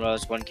multiple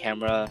cameras, one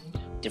camera,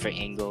 different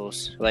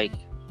angles. Like,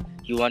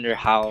 you wonder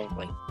how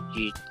like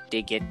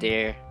they get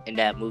there in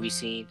that movie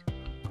scene.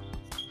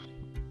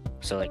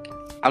 So like,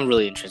 I'm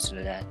really interested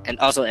in that, and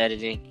also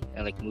editing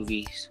and like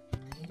movies.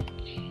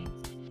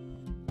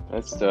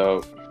 That's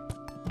dope.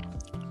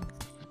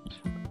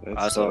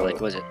 Also, like,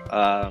 what was it?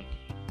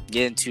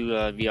 Get into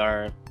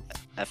VR,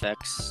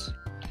 FX,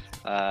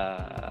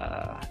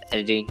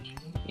 editing.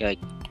 You know,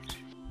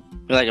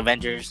 like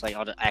Avengers, like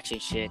all the action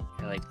shit,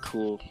 and like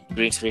cool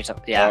green screen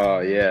stuff. Yeah. Oh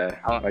yeah.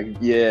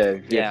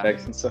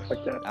 VFX and stuff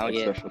like that. I'll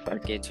special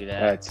effects. Get into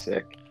that. That's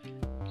sick.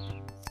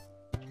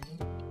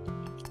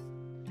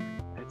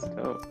 That's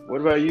dope.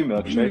 What about you,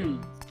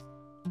 Milkshake?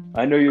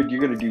 I know you're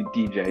gonna do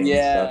DJing and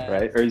stuff,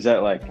 right? Or is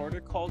that like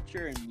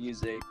horticulture and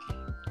music?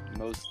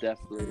 Most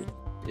definitely.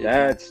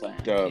 That's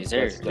dope.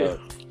 That's dope.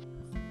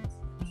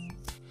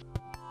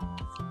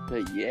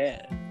 But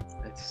yeah,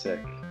 that's sick.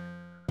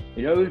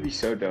 You know, it would be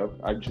so dope.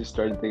 I just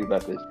started thinking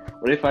about this.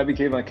 What if I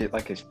became like a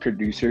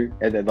producer,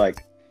 and then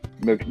like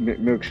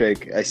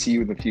Milkshake, I see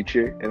you in the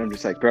future, and I'm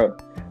just like, bro,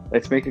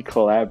 let's make a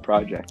collab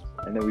project,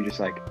 and then we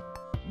just like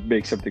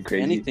make something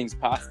crazy. Anything's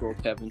possible,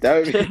 Kevin.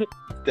 That would be,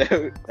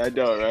 I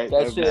know, right?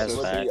 That shit so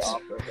would be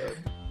off the hook.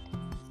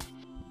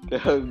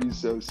 That would be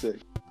so sick.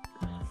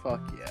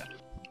 Fuck yeah.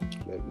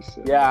 That'd be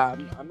sick. Yeah,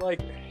 I'm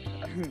like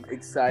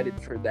excited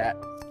for that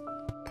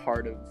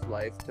part of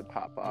life to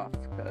pop off,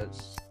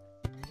 because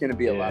it's gonna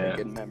be a lot of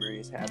good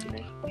memories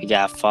happening. You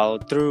gotta follow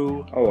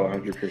through. Oh,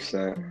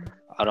 100%.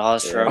 All the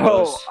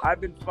struggles. Oh,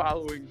 I've been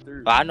following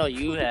through. But I know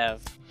you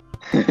have.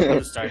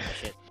 We're starting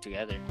shit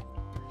together.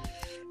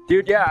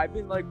 Dude, yeah, I've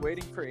been like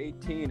waiting for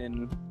 18,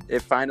 and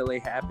it finally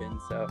happened.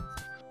 So,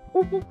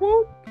 whoop whoop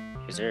whoop.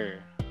 Is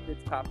there?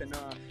 It's popping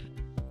off.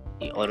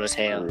 You old as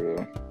hell.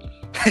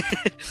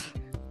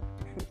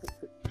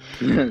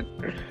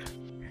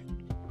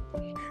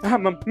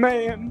 I'm a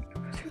man.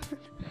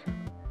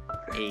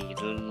 A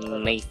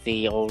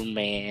lazy old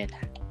man.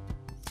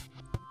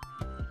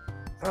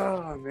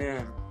 Oh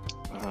man.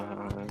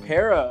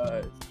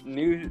 Para,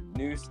 new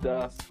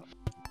stuff.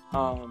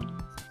 I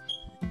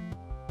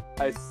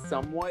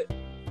somewhat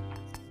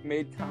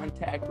made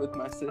contact with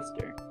my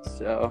sister.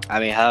 So I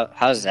mean,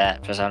 how's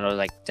that? Because I know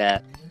like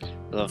that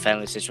little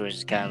family situation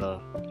is kind of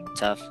a little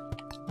tough.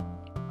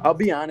 I'll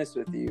be honest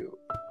with you.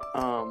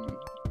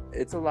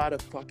 It's a lot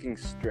of fucking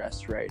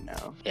stress right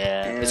now.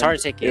 Yeah, and it's hard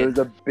to take in. It was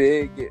a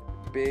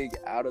big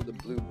out of the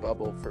blue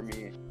bubble for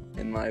me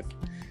in life.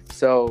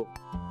 So,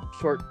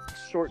 short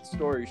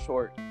story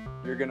short,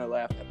 you're gonna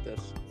laugh at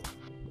this.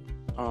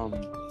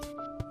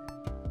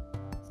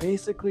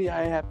 Basically,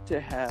 I have to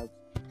have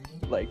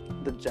like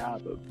the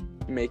job of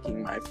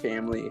making my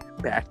family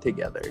back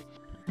together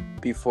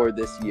before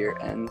this year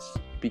ends,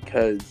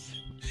 because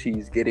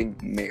she's getting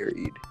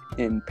married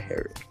in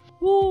Paris.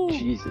 Woo.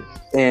 Jesus.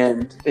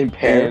 And in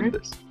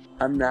Paris?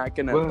 I'm not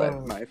gonna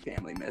let my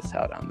family miss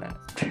out on that.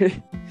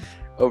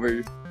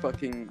 over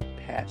fucking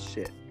past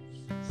shit.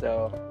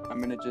 So I'm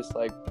gonna just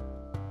like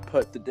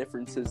put the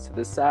differences to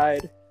the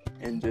side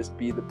and just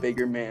be the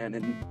bigger man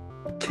and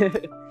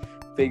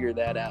figure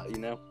that out, you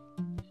know?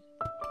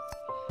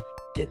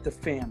 Get the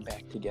fam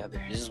back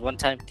together. This is one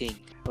time thing.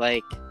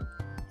 Like,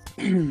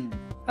 I don't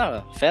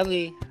know.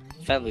 Family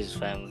is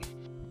family.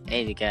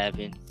 Anything can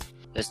happen.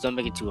 Let's don't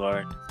make it too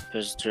hard.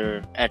 Because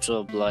they're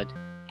actual blood.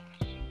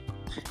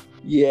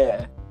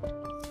 Yeah.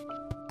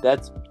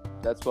 That's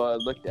what I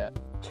looked at.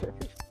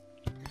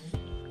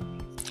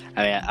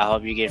 I mean, I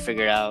hope you get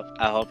figured out.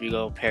 I hope you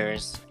go to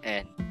Paris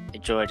and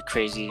enjoy the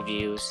crazy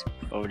views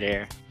over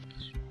there.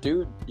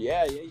 Dude,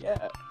 yeah.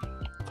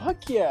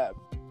 Fuck yeah.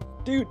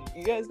 Dude,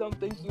 you guys don't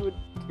think you would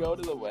go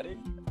to the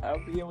wedding?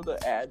 I'll be able to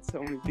add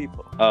so many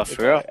people. Oh,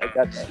 for real? I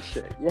got that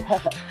shit. Yeah.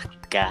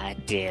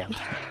 God damn.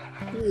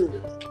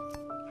 Dude.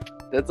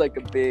 That's like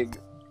a big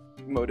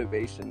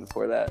motivation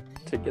for that,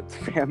 to get the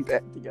fam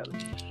back together.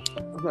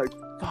 I'm like,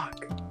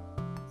 fuck.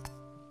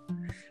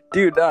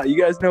 Dude, you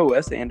guys know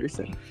Wes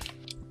Anderson?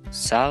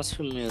 Sounds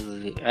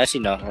familiar. Actually,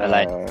 no. I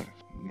lied.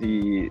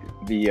 The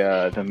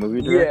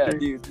movie director?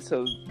 Yeah, dude.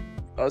 So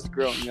us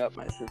growing up,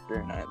 my sister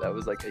and I, that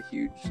was like a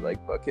huge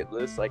like bucket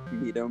list, like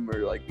meet him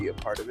or like be a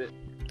part of it.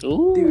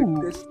 Ooh.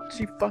 Dude,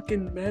 she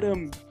fucking met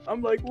him.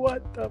 I'm like,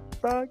 what the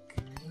fuck?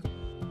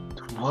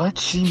 What?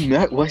 She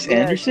met Wes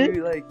Anderson?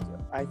 She, like,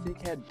 I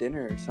think had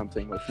dinner or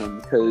something with him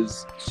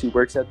because she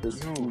works at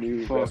this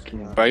new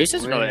restaurant. Bro, you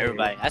just know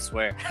everybody. I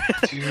swear.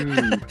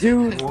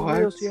 Dude, what? for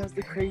real, she has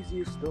the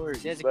craziest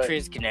stories. She has the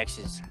craziest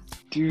connections.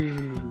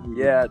 Dude.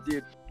 Yeah,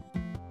 dude.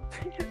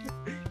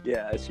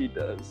 Yeah, she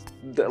does.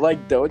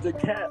 Like Doja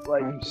Cat,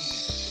 like. I'm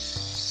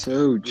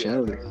so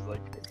jealous. Yeah,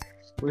 like,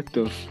 what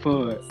the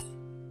fuck?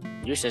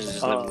 You should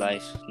just live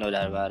life, no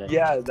doubt about it.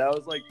 Yeah, that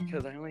was like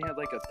because I only had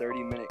like a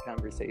 30-minute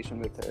conversation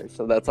with her,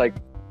 so that's like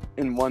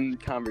in one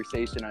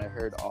conversation I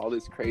heard all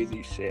this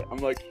crazy shit. I'm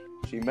like,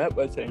 she met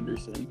Wes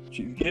Anderson.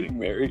 She's getting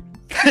married.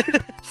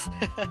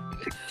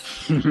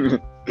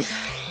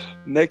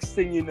 Next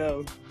thing you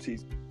know,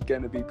 she's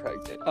gonna be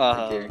pregnant.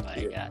 Oh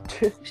my god,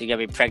 she's gonna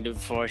be pregnant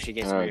before she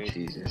gets married. Oh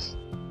Jesus,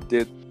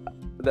 dude,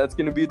 that's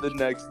gonna be the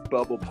next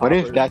bubble popper. What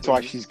if that's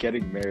why she's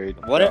getting married?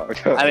 What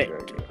if? I mean,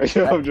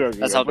 I'm joking.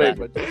 Let's hope not.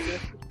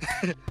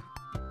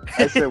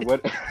 I said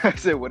what? I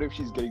said what if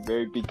she's getting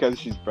married because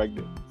she's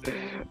pregnant?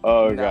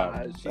 Oh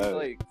god, she's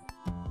like,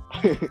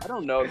 I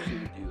don't know if she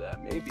would do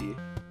that. Maybe.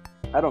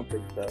 I don't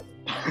think so.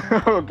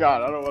 Oh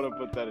god, I don't want to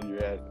put that in your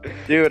head,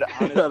 dude.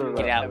 Honestly,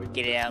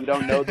 get out. You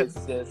don't know the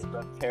sis,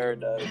 but Tara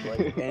does.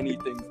 Like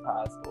anything's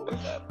possible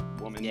with that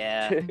woman.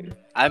 Yeah,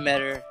 I met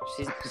her.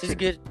 She's a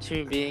good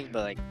human being,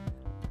 but like,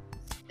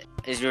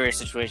 it's a rare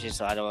situation,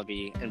 so I don't want to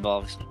be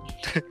involved.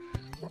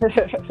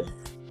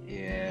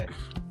 Yeah.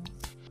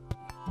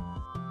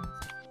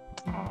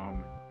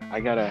 I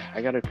got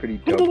a pretty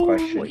dope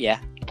question. Yeah.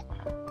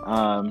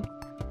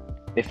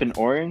 If an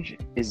orange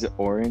is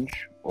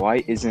orange,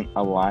 why isn't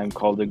a lime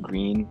called a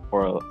green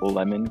or a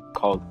lemon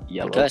called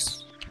yellow?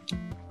 Because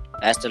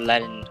that's the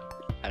Latin.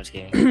 I'm just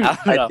kidding.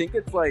 I think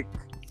it's like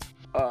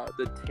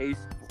the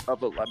taste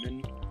of a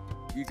lemon.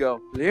 You go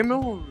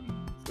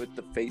lemon with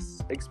the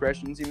face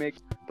expressions you make,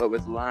 but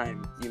with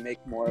lime you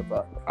make more of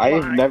a.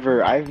 I've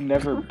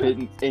never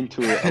been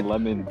into a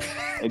lemon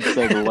and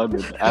said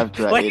lemon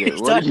after I ate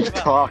it. What are you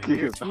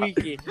talking about?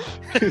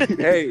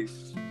 Hey,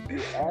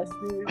 you asked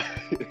me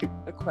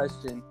a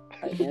question.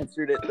 I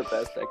answered it the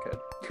best I could.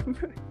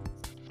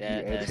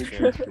 That's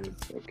true.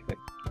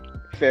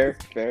 Okay.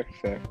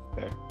 Fair.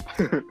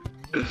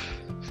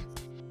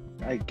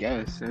 I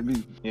guess. I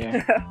mean,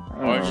 yeah.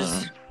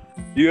 Oranges.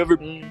 You ever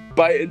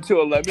bite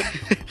into a lemon?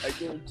 I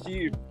guarantee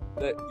you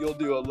that you'll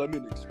do a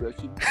lemon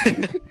expression.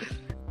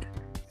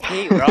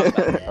 Hey, we're all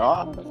about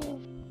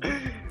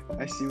that.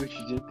 I see what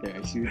you did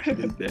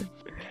there.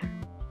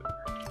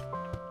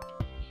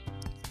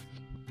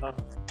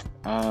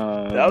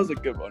 That was a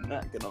good one,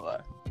 not gonna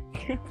lie.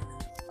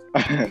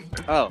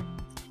 Oh.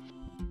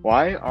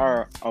 Why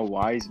are a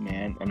wise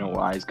man and a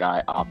wise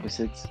guy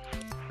opposites?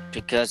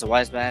 Because a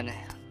wise man.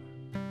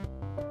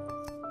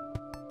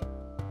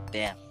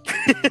 Damn.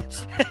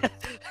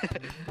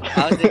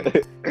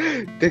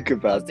 Think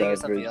about that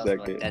for a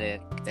second.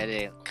 That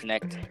didn't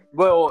connect.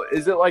 Well,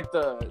 is it like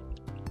the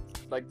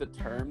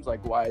terms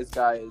like wise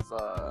guy is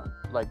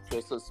like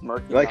just a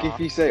smirking? Like if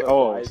you say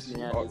wise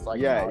man is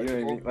like yeah, you know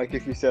what I mean? Like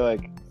if you say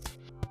like.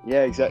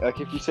 Yeah, exactly.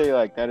 Like if you say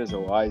like that is a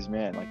wise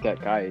man, like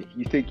that guy,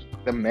 you think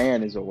the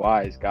man is a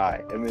wise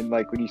guy, and then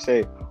like when you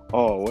say,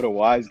 "Oh, what a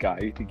wise guy,"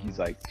 you think he's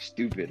like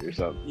stupid or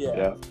something.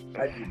 Yeah.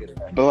 I do get it.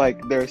 But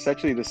like they're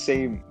essentially the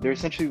same. They're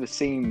essentially the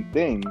same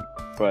thing,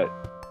 but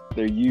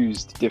they're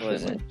used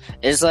differently.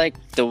 It's like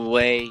the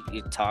way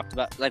you talked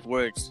about like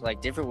words.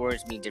 Like different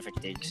words mean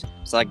different things.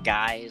 So like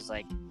guy is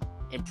like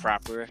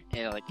improper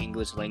in like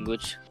English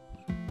language,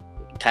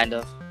 kind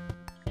of.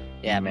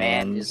 Yeah,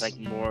 man is like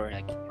more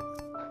like.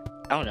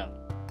 I don't know.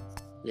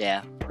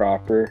 Yeah.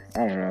 Proper.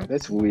 I don't know.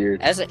 That's weird.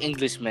 As an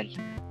Englishman,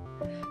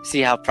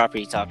 see how proper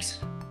he talks.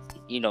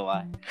 You know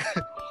why.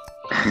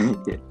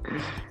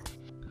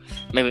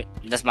 maybe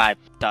that's my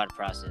thought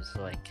process,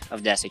 like,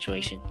 of that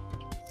situation.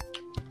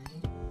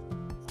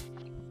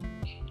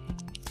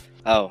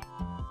 Oh,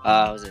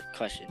 what was it?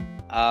 Question.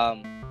 How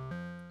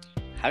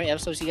many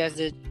episodes you guys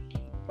did?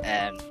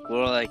 And what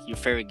were, like, your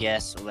favorite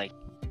guests, or, like,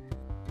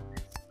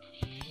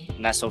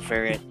 not so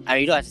favorite? I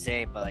mean, you don't have to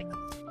say it, but, like,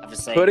 I'm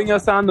just saying. Putting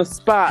us on the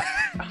spot.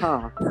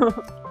 Huh.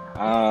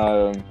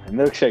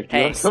 Milkshake.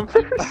 Hey,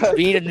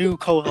 being a new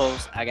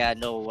co-host, I gotta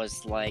know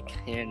what's like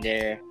here and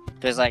there.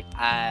 Because, like,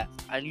 I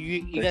knew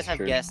you guys have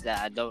guests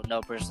that I don't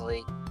know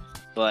personally,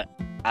 but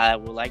I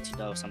would like to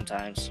know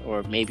sometimes,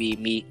 or maybe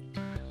meet,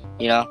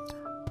 you know?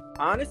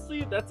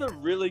 Honestly, that's a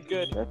really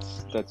good...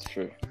 That's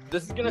true.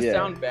 This is gonna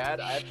sound bad.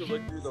 I have to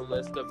look through the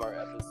list of our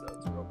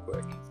episodes real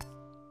quick.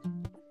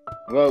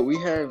 Well, we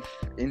have,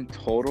 in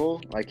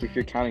total, like, if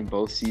you're counting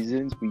both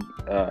seasons, we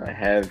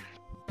have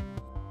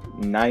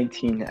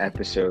 19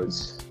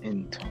 episodes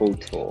in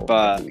total.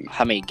 But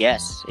how many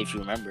guests, if you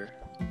remember?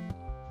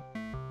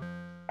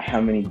 How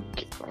many?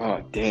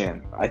 Oh,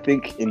 damn. I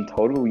think in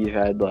total we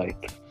had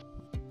like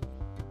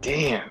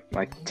 10?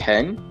 I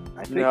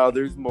think. No,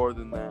 there's more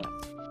than that.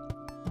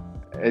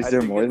 Is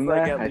there more than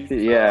that? I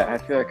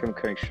feel like I'm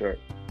cutting short.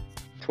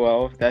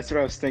 12? That's what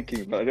I was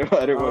thinking, but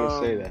I don't want to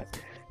say that.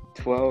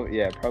 12?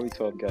 Yeah, probably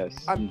 12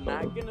 guests. I'm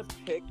not going to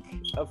pick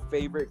a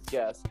favorite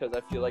guest because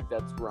I feel like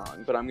that's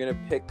wrong, but I'm going to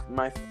pick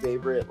my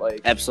favorite,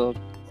 like, episode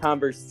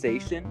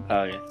conversation.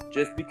 Oh, yeah.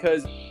 Just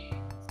because,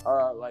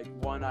 like,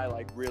 one I,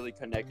 like, really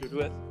connected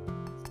with.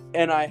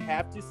 And I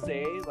have to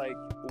say, like,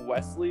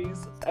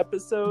 Wesley's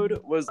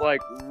episode was,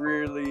 like,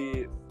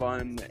 really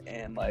fun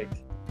and, like,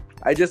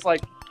 I just,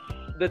 like,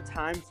 the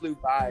time flew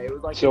by. It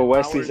was, like, so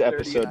Wesley's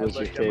episode was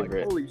your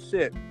favorite. Like, holy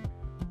shit.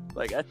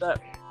 Like, I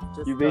thought...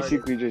 You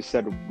basically just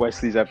said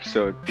Wesley's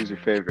episode was your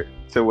favorite.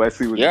 So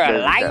Wesley was You're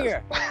your a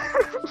favorite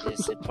liar!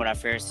 Just put out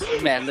first.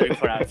 Man, literally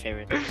put out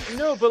favorite.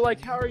 No, but,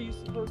 like, how are you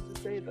supposed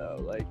to say, though?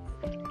 Like,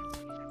 I don't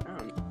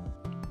know.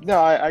 No,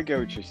 I get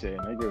what you're saying.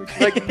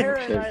 Like,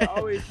 Para and I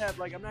always have,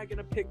 like, I'm not going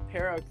to pick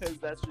Para because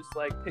that's just,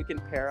 like, picking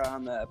Para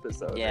on the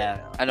episode.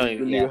 Yeah, right now. I know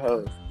the new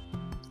host.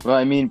 Well,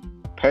 I mean,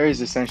 Para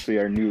is essentially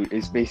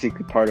is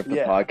basically part of the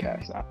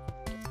podcast now.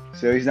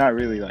 So he's not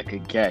really like a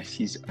guest.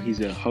 He's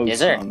a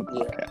host on the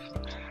podcast.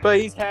 Yeah. But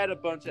he's had a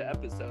bunch of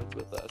episodes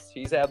with us.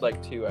 He's had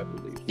like 2, I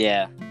believe.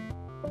 Yeah.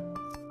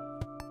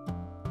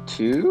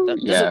 2?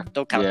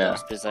 Don't count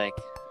those because, like,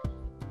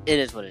 it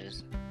is what it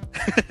is.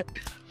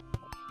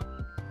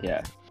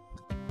 Yeah.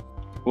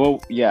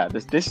 Well, yeah.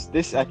 This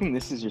I think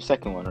this is your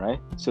second one, right?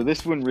 So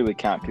this wouldn't really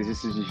count because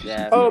this is just.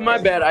 Yeah. Oh, my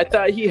bad. I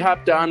thought he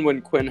hopped on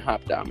when Quinn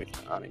hopped on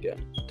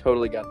again.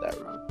 Totally got that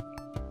wrong.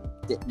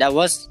 That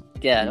was.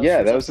 Yeah.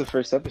 That was the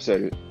first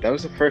episode.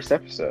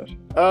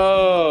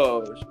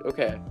 Oh,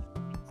 okay.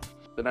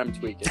 Then I'm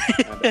tweaking.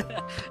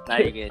 Now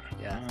you're good.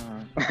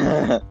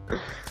 Yeah.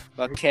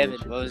 Well, Kevin,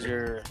 what was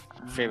your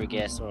favorite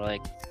guest or,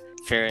 like,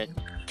 favorite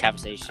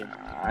conversation?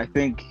 I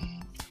think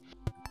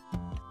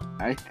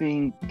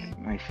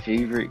my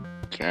favorite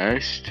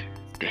guest.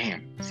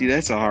 Damn. See,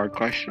 that's a hard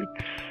question.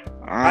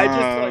 I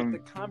just like the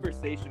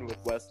conversation with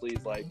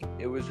Wesley's, like,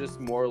 it was just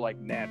more like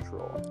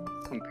natural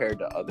compared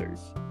to others.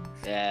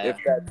 Yeah. If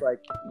that's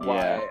like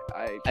why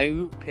I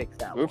picked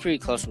that we're one. pretty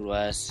close with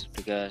Wes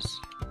because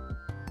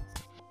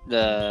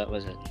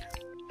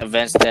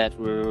events that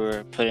we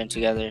were putting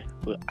together.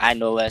 I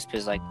know Wes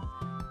because, like,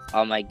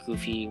 all my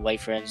goofy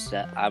white friends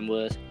that I'm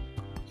with.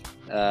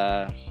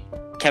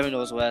 Kevin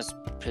knows Wes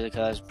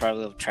because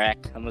probably of track,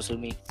 I'm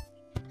assuming.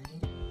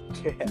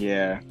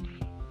 Yeah.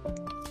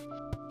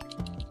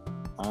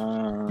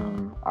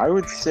 I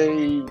would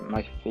say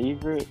my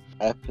favorite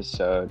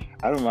episode.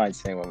 I don't mind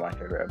saying what my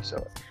favorite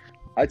episode.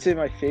 I'd say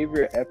my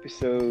favorite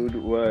episode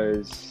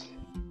was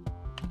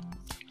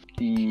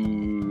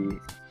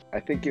I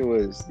think it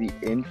was the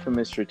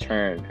infamous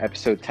return,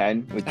 episode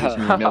 10 with just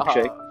me and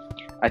Milkshake.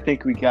 I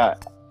think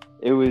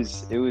it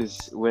was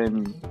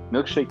when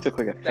Milkshake took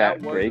like a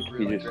fat break.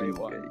 Really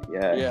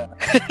Yeah.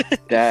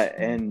 That,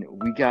 and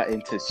we got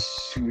into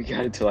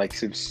like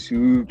some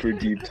super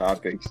deep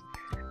topics.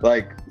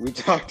 Like, we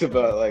talked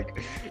about,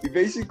 like, we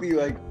basically,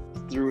 like,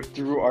 threw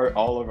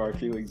all of our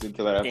feelings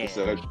into that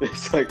episode. Yeah.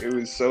 It's like, it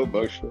was so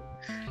emotional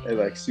and,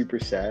 like, super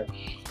sad.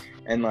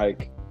 And,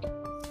 like,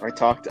 I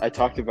talked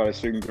about a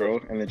certain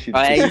girl, and then she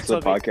listened to the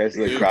podcast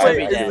and, like,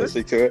 cried after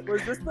listening to it.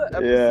 Was this the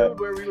episode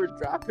where we were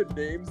dropping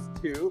names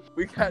too?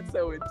 We got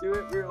so into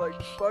it, we were like,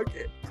 fuck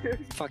it.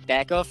 Fuck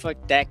that girl,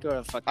 fuck that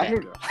girl, fuck that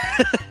girl.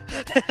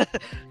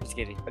 Just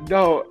kidding.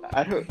 No,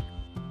 I don't.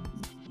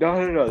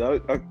 No.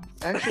 That was,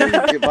 actually,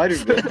 it might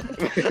have been.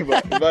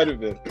 It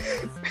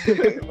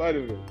might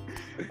have been.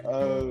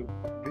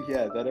 But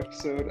yeah, that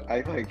episode,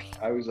 I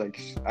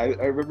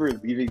remember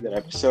leaving that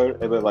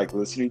episode and then, like,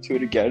 listening to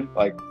it again,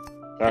 like,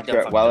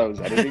 while I was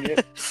editing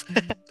it,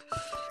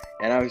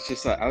 and I was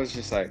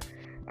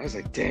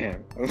like,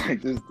 damn, I'm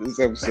like, this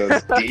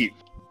episode's deep,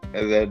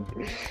 and then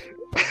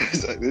I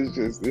was like,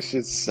 this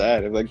shit's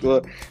sad. I'm like,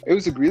 well, it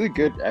was a really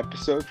good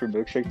episode for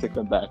Milkshake to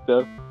come back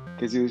though.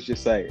 Because it was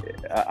just like,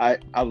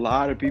 a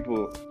lot of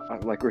people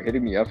like were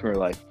hitting me up and were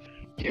like,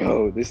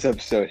 yo, this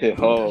episode hit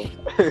home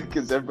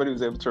because everybody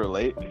was able to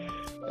relate,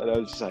 and I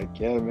was just like,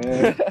 yeah,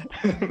 man,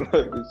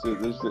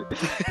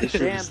 this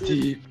shit is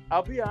deep.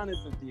 I'll be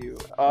honest with you.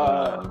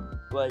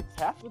 Like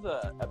half of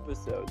the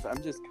episodes,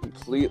 I'm just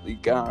completely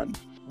gone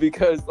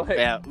because, like,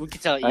 Yeah, we can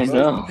tell. I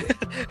know.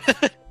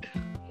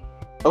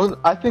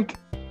 I think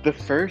the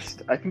first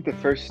 10, I think the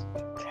first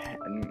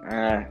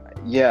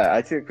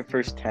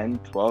 10,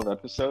 12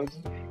 episodes,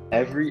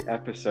 every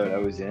episode I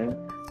was in,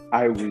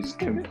 I was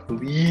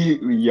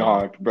completely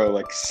yonked, bro,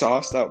 like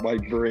sauced out my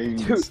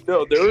brains. Dude,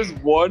 no, there was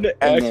one,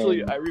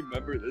 actually, I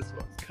remember this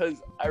one,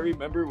 because I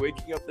remember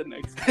waking up the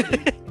next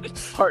morning,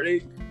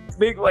 starting,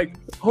 being like,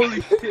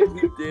 holy shit,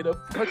 we did a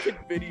fucking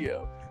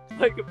video,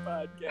 like a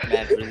podcast.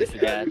 Man, really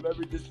forgot. I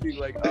remember just being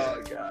like,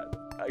 oh god,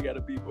 I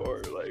gotta be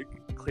more, like,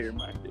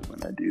 clear-minded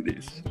when I do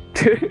this.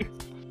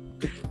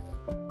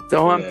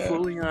 So I'm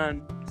fully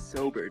on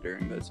sober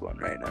during this one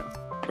right now.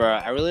 Bro,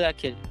 I don't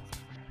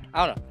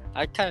know.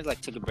 I kind of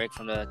like took a break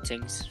from the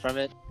things from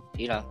it,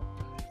 you know.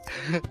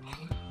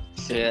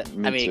 Yeah,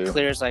 I mean, it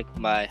clears like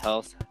my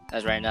health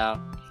as right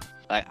now.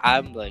 Like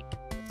I'm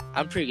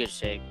pretty good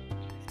shape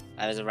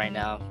as of right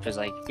now. Because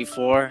like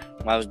before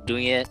when I was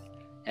doing it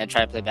and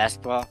trying to play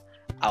basketball,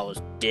 I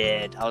was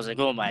dead. I was like,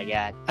 oh my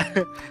god,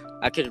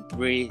 I couldn't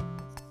breathe.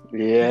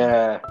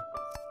 Yeah,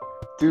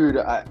 dude,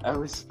 I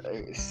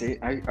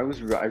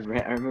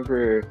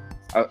remember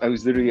I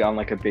was literally on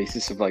like a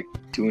basis of like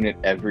doing it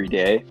every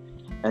day.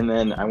 And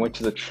then I went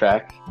to the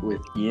track with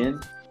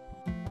Ian,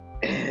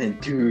 and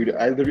dude,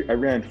 I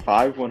ran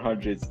 5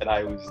 100s, and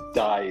I was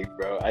dying,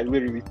 bro. I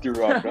literally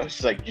threw up. I was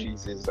just like,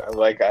 Jesus. I was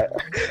like, bro,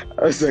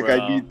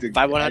 I need to.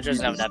 5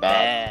 100s not that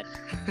bad.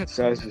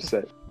 So I was just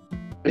like,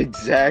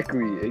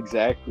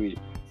 exactly.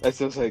 That's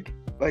just like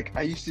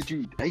I used to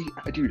do. I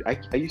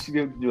used to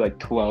be able to do like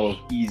 12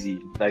 easy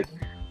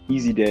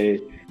day.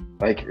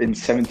 Like in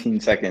 17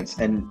 seconds,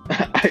 and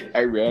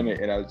I ran it,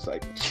 and I was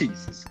like,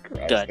 Jesus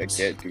Christ, I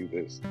can't do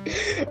this.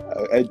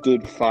 I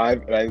did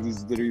 5, and I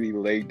was literally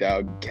laid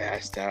down,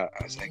 gassed out.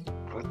 I was like,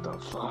 what the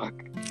fuck?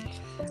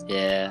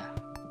 Yeah,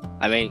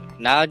 I mean,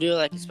 now I do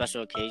like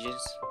special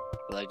occasions,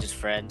 with, like just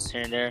friends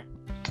here and there.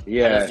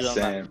 Yeah,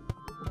 same.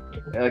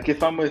 Like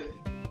if I'm with,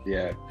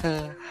 yeah.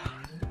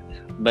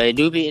 But it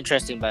do be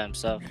interesting by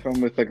himself. If I'm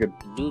with like it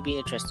do be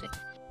interesting.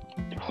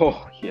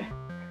 Oh yeah.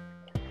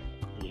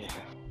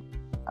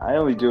 I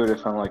only do it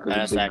if I'm like with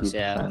a big group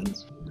of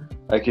friends.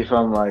 Like if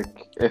I'm like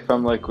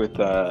with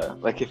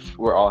like if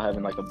we're all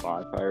having like a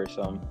bonfire or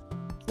something,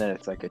 then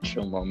it's like a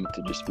chill moment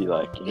to just be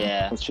like,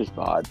 let's just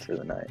vibe for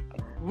the night.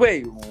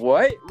 Wait,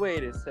 what?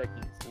 Wait a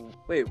second.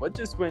 Wait, what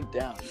just went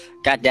down?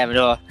 God damn it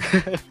all.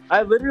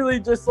 I was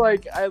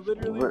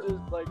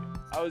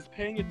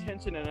paying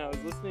attention and I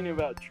was listening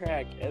about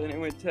track, and then it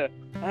went to,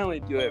 I only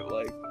do it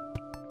like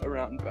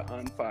around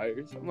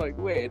bonfires. I'm like,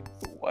 wait,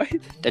 what?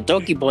 The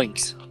donkey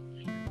boinks.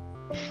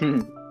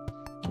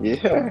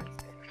 Yeah.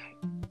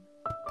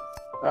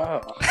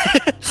 Oh.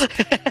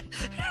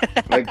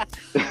 Like,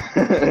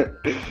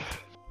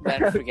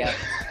 I forget.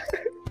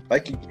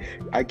 Like,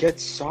 I get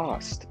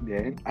sauced,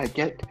 man. I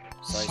get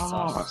Soy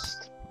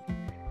sauced.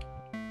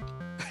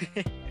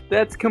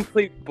 That's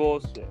complete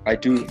bullshit. I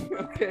do.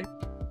 Okay.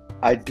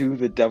 I do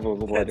the devil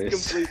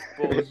lettuce. That's complete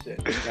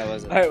bullshit. That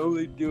wasn't. I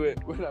only do it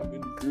when I'm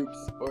in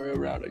groups or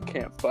around a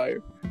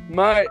campfire.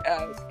 My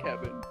ass,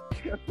 Kevin.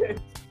 Okay.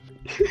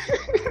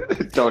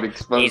 Don't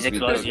expose me.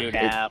 Close you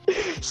now.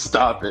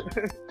 Stop it.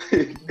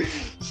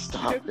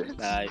 Stop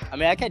it. I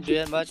mean, I can't do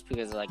that much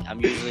because like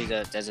I'm usually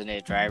the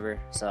designated driver,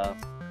 so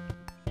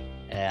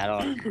yeah, I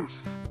don't.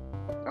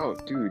 Oh,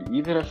 dude,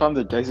 even if I'm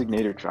the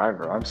designated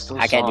driver, I'm still.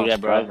 I can't do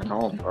that, bro. Driving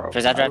home, bro.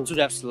 Because I drive too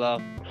damn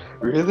slow.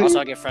 Really? Also,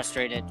 I get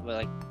frustrated with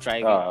like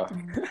driving.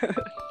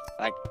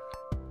 Like.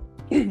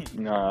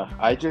 Nah,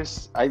 I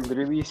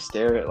literally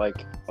stare at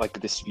like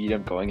the speed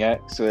I'm going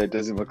at, so it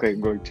doesn't look like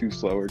I'm going too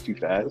slow or too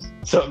fast.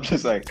 So I'm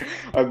just like,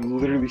 I'm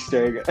literally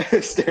staring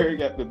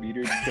at the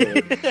meter,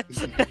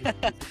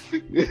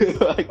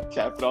 like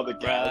tapping on the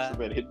gas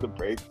and then hit the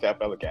brake,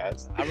 tapping on the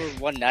gas. I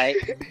remember one night.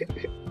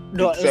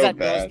 No, it was at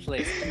Noah's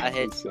place. I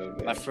hit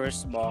my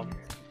first mom.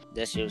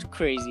 That shit was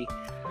crazy.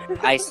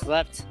 I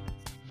slept.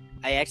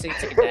 I actually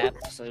took a nap,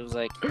 so it was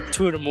like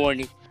 2 a.m.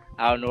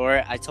 I don't know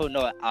where. I told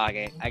Noah,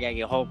 I gotta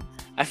get home.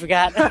 I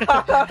forgot.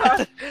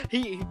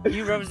 he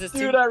remembers this too.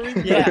 Dude, I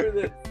remember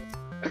this.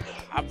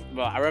 I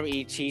remember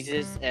eating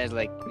cheeses and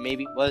like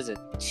maybe what is it?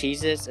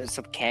 Cheeses and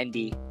some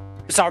candy,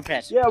 Sour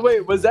Patch. Yeah,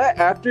 wait, was that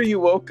after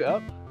you woke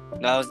up?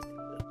 No,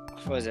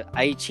 what was it?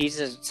 I eat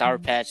cheeses and Sour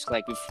Patch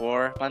like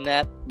before my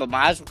nap, but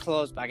my eyes were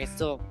closed, but I can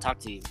still talk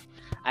to you.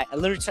 I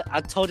literally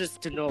I told this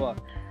to Noah.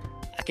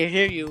 I can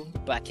hear you,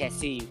 but I can't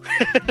see you.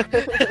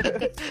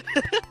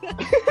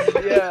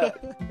 Yeah.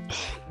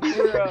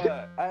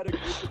 I had a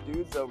group of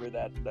dudes over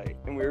that night,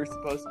 and we were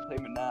supposed to play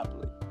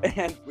Monopoly.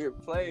 And we were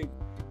playing,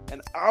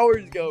 and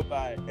hours go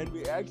by, and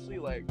we actually,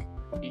 like...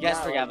 You guys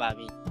forgot about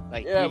me.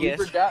 Like, yeah, we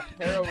forgot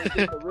Tara was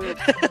in the room.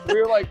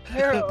 We were like,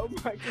 Tara, oh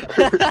my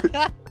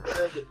god.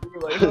 We were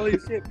like, holy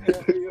shit,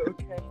 man, are you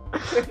okay?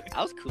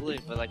 I was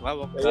cooling, but like, why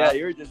woke up? Yeah,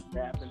 you were just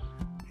napping.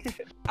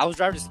 I was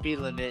driving the speed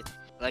limit,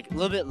 like a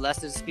little bit less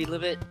than the speed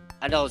limit.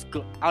 I know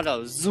I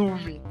know,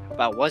 zooming, but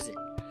I wasn't.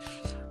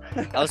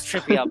 I was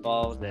tripping out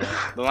balls, man.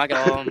 But when I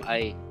got home,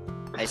 I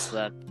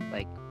slept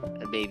like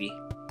a baby.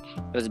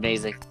 It was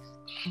amazing.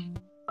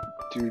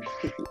 Dude,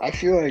 I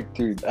feel like,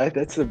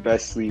 that's the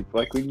best sleep.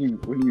 Like when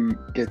you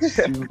get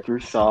super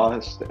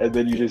sauced, and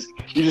then you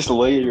just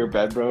lay in your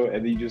bed, bro,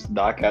 and then you just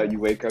knock out. You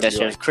wake up. That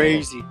shit was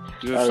crazy.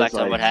 You reflect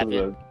on what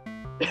happened.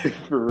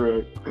 For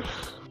real.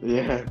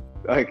 Yeah.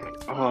 Like,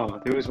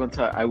 there was one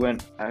time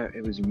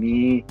it was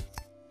me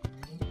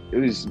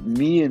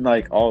and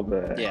like all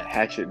the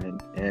hatchetmen,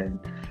 and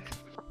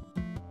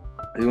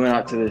we went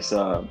out to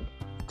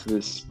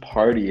this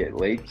party at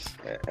Lakes.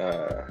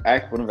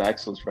 One of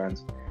Axel's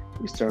friends,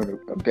 we started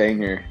a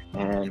banger,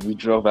 and we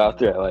drove out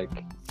there at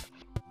like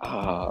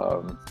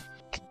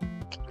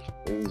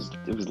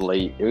it was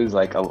late. It was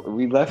like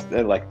we left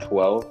at like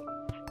 12,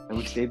 and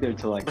we stayed there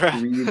till like 3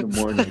 in the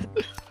morning.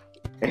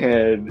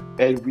 And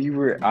we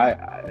were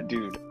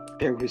dude,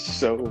 there was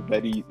so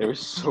much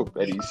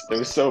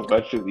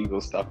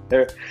illegal stuff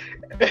there,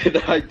 and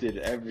I did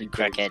everything.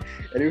 Crackhead.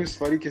 And it was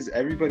funny because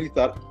everybody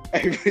thought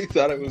I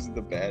was in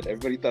the band.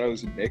 Everybody thought I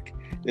was Nick.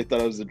 They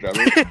thought I was the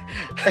drummer.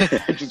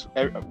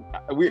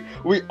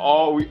 we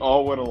all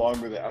went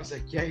along with it. I was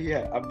like,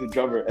 yeah, I'm the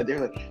drummer. And they're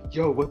like,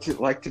 yo, what's it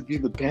like to be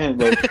in the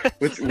band? Like,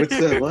 what's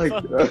that like?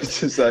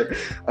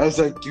 I was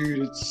like, dude,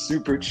 it's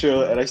super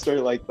chill. And I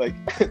started like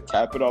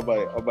tapping on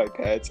my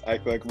pants,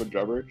 acting like I'm a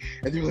drummer.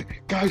 And they're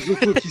like, guys,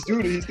 look, he's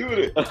doing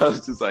it. And I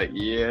was just like,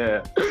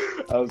 yeah.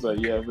 I'm a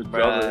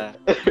drummer.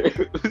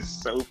 It was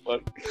so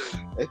funny.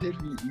 And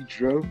then we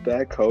drove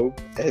back home,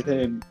 and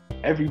then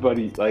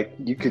everybody, like,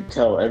 you could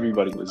tell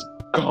everybody was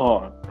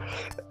gone.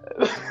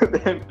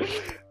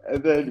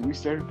 and then we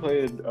started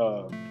playing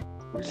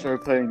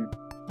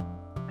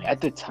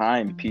at the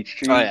time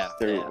Peachtree.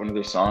 One of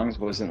their songs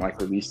wasn't like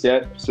released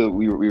yet, so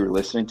we were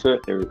listening to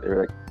it. They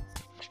were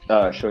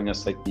like showing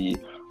us like the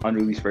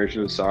unreleased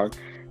version of the song,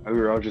 and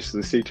we were all just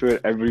listening to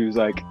it. Everybody was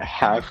like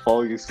half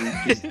falling asleep,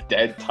 just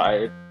dead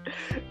tired.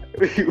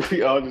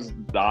 We all just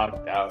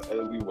knocked out, and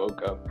then we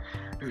woke up.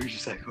 We were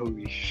just like,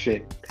 holy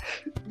shit,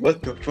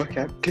 what the fuck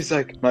happened? Because,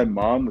 like, my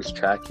mom was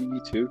tracking me,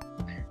 too.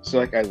 So,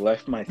 like, I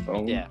left my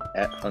phone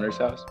at Hunter's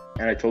house,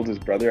 and I told his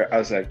brother, I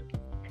was like,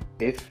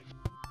 if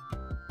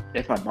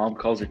my mom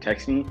calls or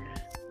texts me,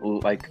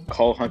 like,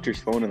 call Hunter's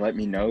phone and let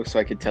me know so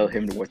I could tell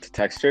him what to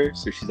text her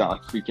so she's not,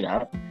 like, freaking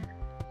out.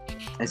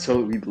 And so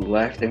we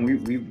left, and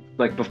we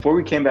like, before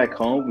we came back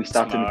home, we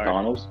stopped at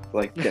McDonald's to,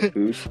 like, get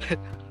food.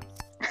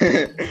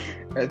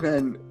 And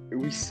then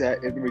we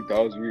sat in the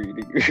McDonald's. We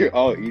were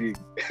all eating,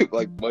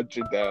 like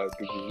munching down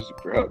because we were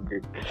super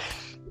hungry.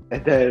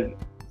 And then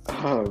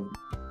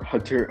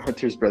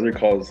Hunter's brother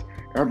calls,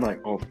 and I'm like,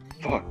 oh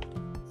fuck.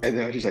 And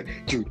then I was just like,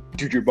 dude,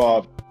 your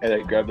mom. And I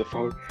grabbed the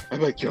phone.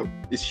 I'm like, yo,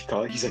 is she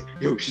calling? He's like,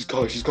 yo, she's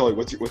calling.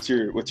 What's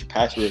your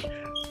password?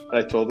 And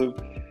I told him,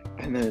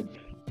 and then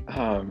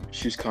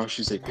she was calling.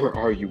 She's like, where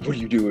are you? What are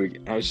you doing?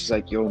 And I was just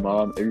like, yo,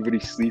 mom,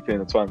 everybody's sleeping.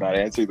 That's why I'm not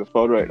answering the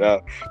phone right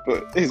now.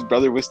 But his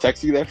brother was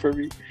texting that for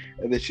me.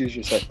 And then she was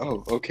just like,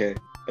 oh, okay.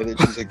 And then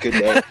she's like, good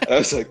night. And I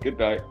was like, good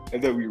night.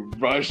 And then we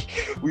rushed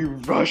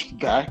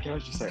back. And I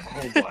was just like,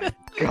 oh my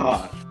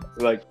God.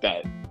 Like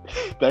that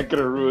could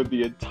have ruined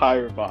the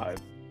entire vibe.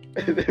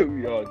 And then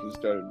we all just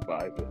started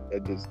vibing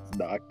and just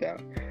knocked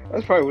out. That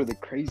was probably one of the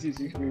craziest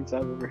experiences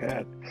I've ever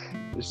had.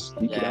 Just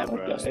sneaking out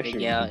like that.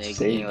 Sneaking out and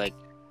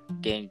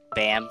getting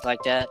bammed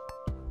like that.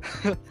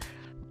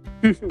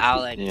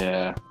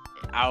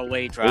 Our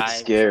way drive. It's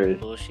scary.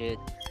 Bullshit.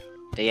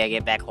 They gotta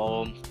get back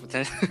home.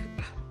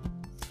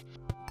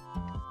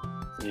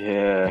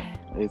 Yeah,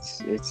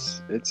 it's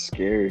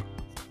scary.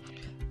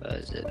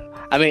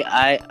 I mean,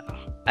 I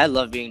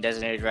love being a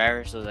designated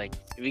driver. So like,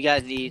 if you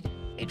guys need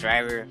a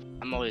driver,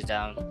 I'm always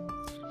down.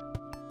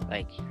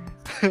 Like,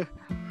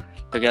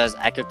 because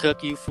I could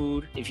cook you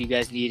food if you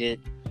guys need it,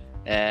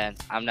 and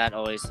I'm not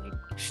always like,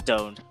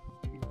 stoned.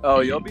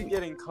 Oh, you'll be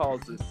getting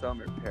calls this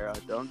summer, Para.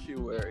 Don't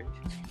you worry.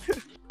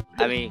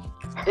 I mean,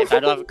 if I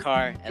don't have a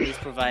car, at least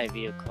provide a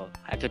vehicle.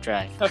 I could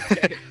drive.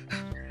 Okay.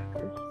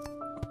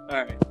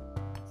 All right.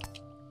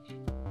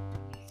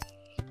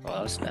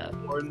 Well, that's not.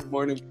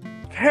 Morning.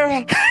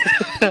 Para!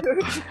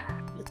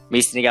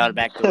 Me sneaking out the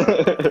back door.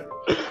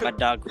 My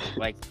dog,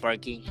 like,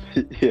 barking.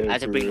 Yeah, I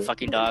had to bring the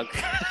fucking dog.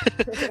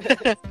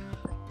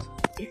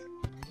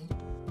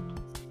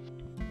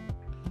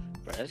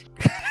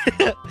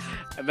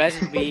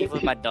 Imagine me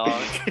with my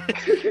dog.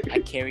 I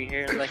carry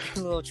her like a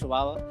little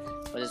chihuahua,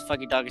 but this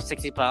fucking dog is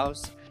 60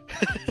 pounds.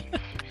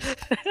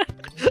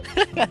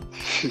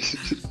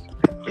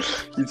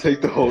 You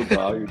take the whole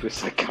dog, you're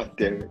just like, God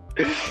damn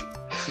it.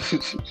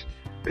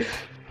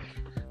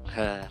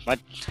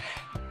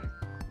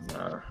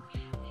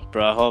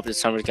 Bro, I hope the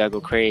summer's gotta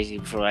go crazy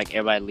before like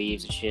everybody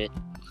leaves and shit.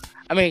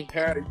 I mean,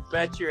 Para, you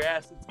bet your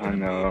ass it's I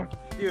know.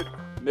 Dude,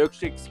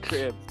 Milkshake's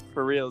crib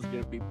for real is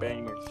gonna be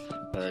bangers.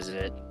 That was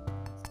it.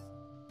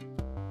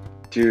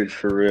 Dude,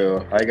 for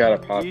real. I gotta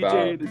pop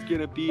DJ out. is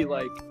gonna be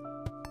like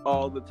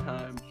all the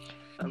time.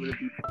 I'm gonna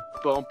be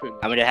bumping.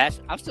 I mean,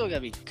 I'm still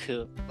gonna be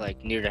cool,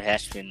 like near the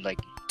Hashman, like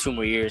 2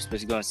 more years, but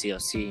it's going to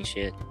CLC and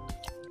shit.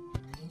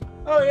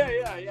 Oh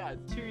yeah.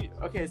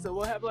 Okay, so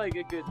we'll have like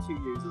a good 2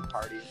 years of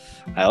partying.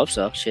 I hope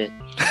so. Shit.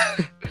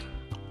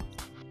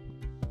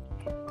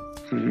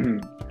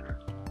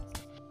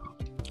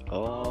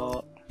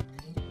 Oh.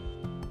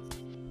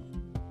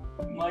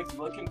 I'm like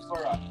looking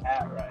for a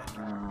hat right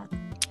now.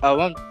 Oh,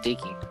 I'm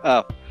thinking.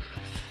 Oh,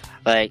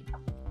 like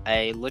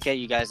I look at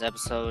you guys'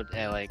 episode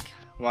and like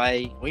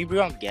when you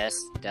bring on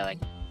guests that like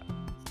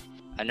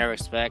I never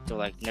expect or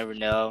like never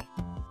know,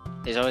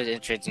 it's always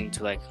interesting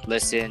to like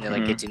listen and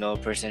like get to know a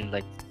person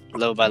like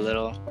little by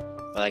little,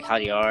 or like how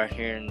they are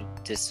here in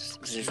this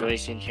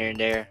situation here and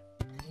there.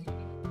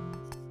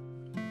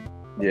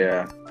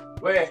 Yeah.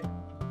 Wait.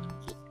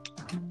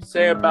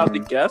 Say about the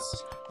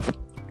guests.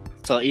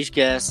 So each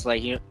guest,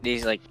 like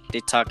they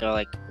talk about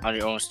like on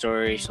their own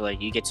story, so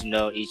like you get to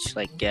know each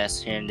like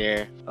guest here and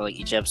there, or like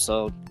each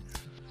episode.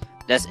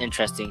 That's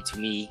interesting to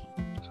me,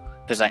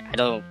 because like I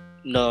don't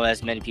know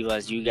as many people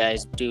as you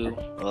guys do,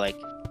 or like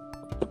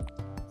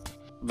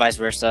vice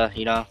versa,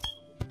 you know?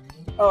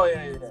 Oh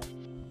yeah.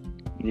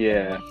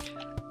 Yeah.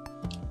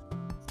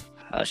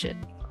 Oh shit.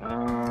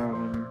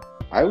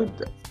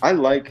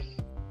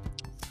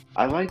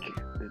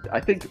 I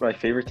think my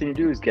favorite thing to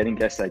do is getting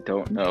guests I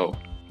don't know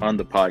on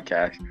the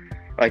podcast.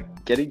 Like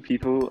getting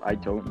people I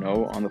don't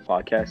know on the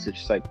podcast, it's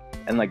just like,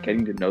 and like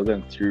getting to know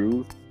them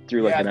through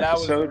like an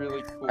episode. Was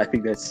really cool. I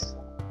think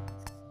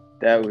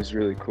that was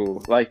really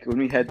cool. Like when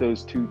we had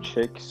those 2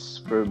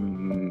 chicks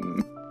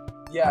from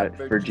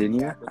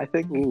Virginia, I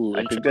think. Ooh,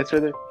 I think that's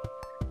where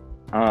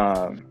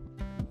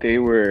they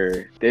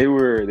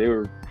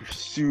were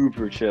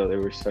super chill. They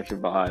were such a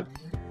vibe.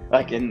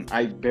 Like, and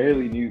I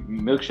barely knew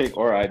Milkshake,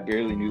 or I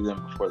barely knew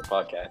them before the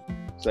podcast.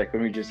 It's like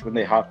when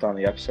they hopped on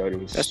the episode, it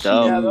was that's super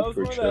dope. Yeah, that was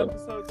one chill. of the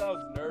episodes I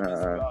was nervous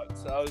about,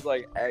 so I was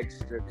like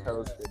extra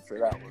toasted for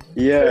that one.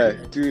 Yeah,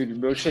 dude,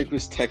 Milkshake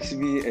was texting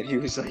me, and he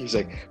was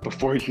like,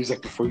 before you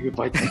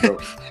invite me, bro,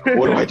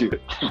 what do I do?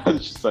 I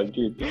was just like,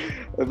 dude,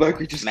 I'm like,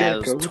 we just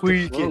gotta go with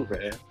the flow,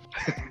 man.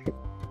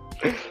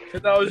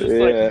 Cause I was just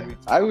like,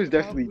 I was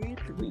definitely.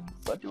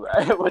 What do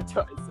I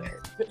say?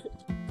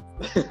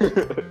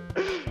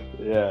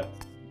 Yeah,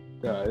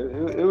 no,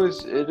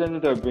 it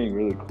ended up being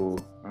really cool.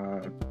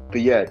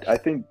 But yeah, I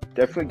think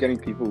definitely getting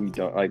people we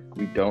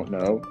don't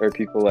know, or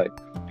people like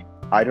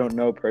I don't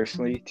know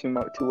personally too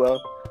well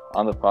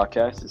on the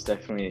podcast is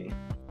definitely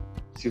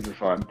super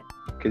fun,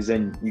 because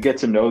then you get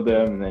to know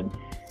them, and then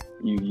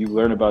you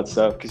learn about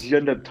stuff, because you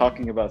end up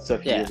talking about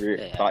stuff you never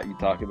thought you'd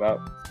talk about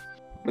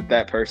with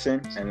that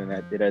person, and then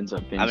it ends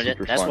up being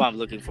super that's fun. what I'm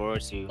looking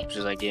forward to, just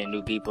like getting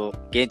to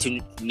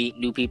meet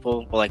new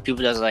people, or like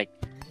people that's like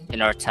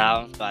in our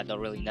town but I don't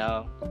really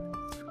know.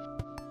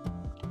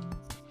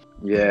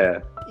 Yeah.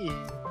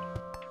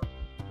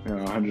 No,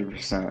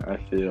 100%. I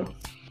feel.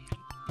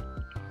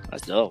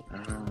 That's dope.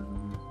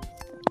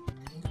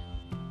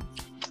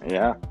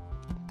 Yeah.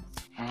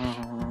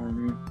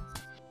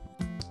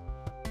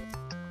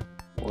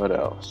 What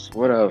else?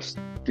 What else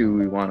do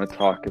we want to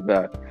talk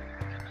about?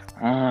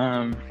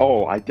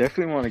 I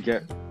definitely want to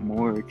get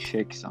more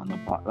chicks on the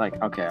pod.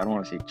 Like, okay, I don't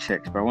want to say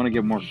chicks, but I want to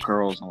get more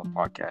girls on the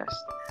podcast.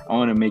 I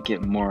want to make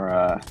it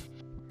more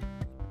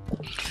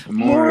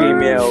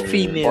female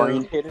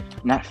oriented.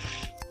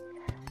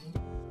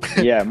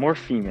 More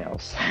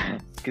females.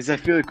 Because I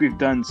feel like we've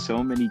done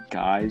so many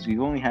guys.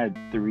 We've only had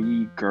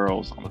 3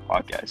 girls on the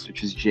podcast,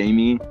 which is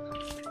Jamie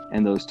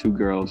and those 2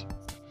 girls.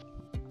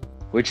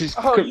 Which is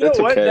you know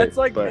what? Okay, that's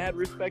like mad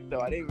respect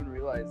though. I didn't even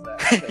realize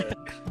that.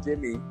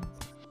 Jimmy,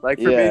 like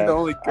for being the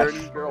only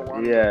girl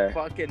wanting to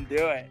fucking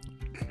do it.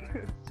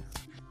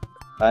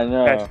 I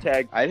know.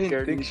 Hashtag I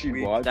didn't think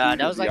she'd watch. Nah,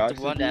 that was like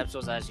the one of the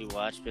episodes I actually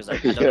watched, because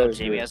like I don't know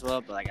Jamie as well,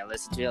 but like I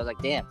listened to it, I was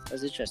like, damn, that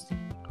was interesting.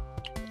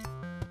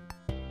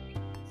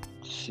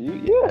 She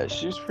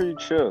was pretty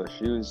chill.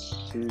 She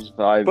was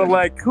vibing. But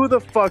like, who the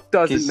fuck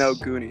doesn't know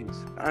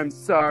Goonies? I'm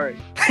sorry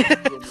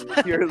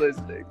if you're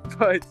listening,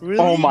 but really?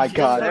 Oh my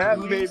god, that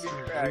made me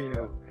crack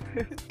up.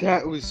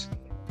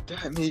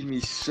 That made me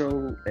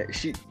so.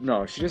 She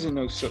doesn't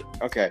know. So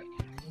okay,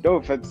 no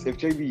offense if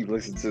JB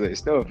listens to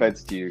this. No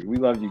offense to you. We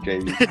love you,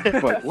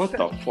 JB. But what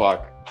the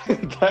fuck?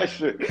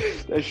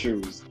 that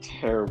shit was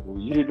terrible.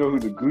 You didn't know who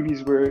the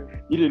Goonies were.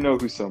 You didn't know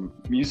who some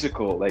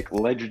musical like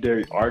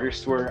legendary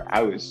artists were.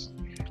 I was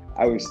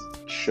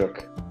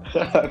shook.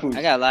 I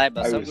gotta lie,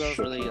 but some girls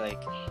really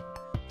like.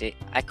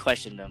 I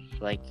questioned them.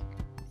 Like,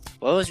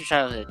 what was your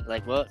childhood?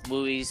 Like, what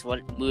movies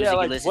did you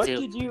listen to? What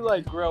did you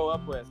like grow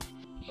up with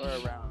or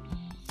around?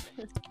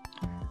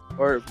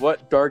 Or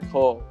what dark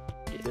hole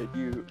did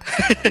you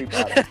creep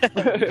out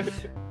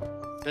of?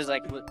 Because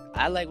like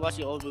I like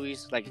watching old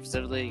movies, like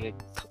specifically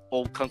like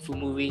old kung fu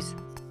movies.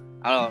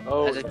 I don't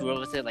know. I just grew up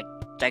with it, like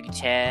Jackie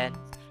Chan,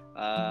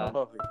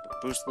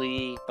 Bruce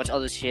Lee, bunch of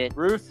other shit.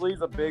 Bruce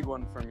Lee's a big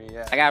one for me.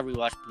 Yeah. I gotta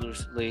rewatch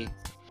Bruce Lee.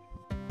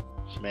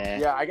 Man.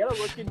 Yeah, I gotta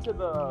look into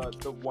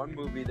the one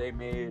movie they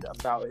made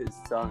about his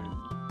son.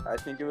 I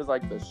think it was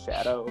like the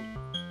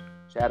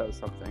Shadow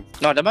something.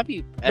 No, that might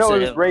be. No,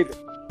 it was Raven.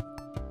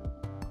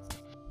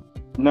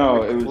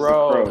 No, it was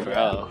Crow.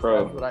 The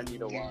Crow. That's what I need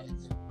to watch.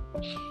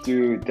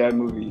 Dude, that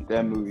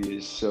movie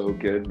is so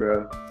good,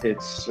 bro.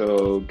 It's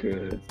so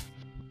good.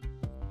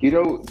 You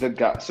know the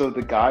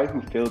guy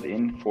who filled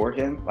in for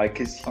him, like,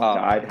 cause he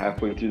died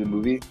halfway through the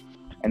movie,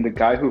 and the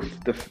guy who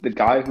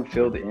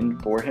filled in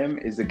for him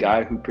is the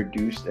guy who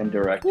produced and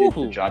directed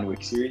the John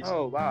Wick series.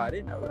 Oh wow, I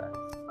didn't know that.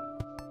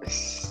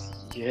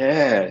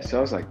 Yeah, so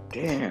I was like,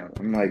 damn.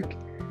 I'm like,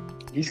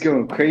 he's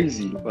going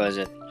crazy. What is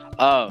it?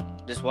 Oh,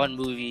 this one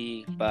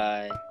movie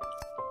by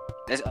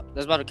that's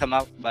about to come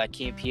out by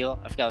Key and Peele.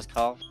 I forgot what it's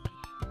called.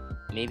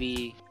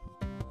 Maybe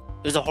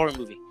it was a horror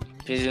movie.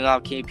 Because you know how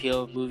Key and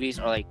Peele movies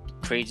are like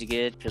crazy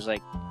good because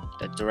like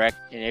the direct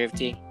and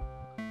everything.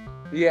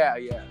 Yeah.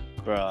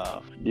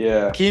 Bro.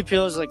 Yeah. Key and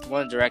Peele is like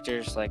one of the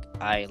directors like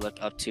I look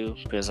up to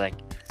because like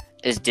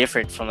it's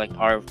different from like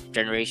our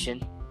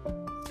generation.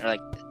 Or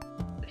like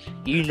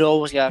you know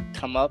what's gonna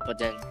come up, but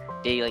then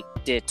they like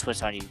did a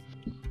twist on you.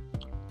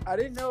 I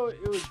didn't know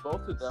it was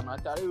both of them. I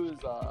thought it was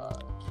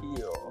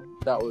Keel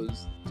that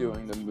was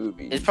doing the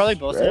movie. It's probably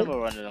both of them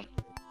or one of them.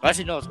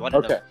 Actually, no, it's one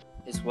of them.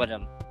 It's one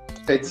of them.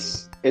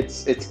 It's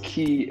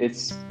Key.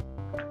 It's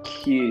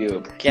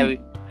Keel. Yeah,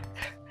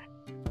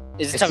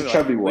 it's a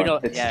chubby one.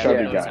 It's a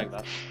chubby guy.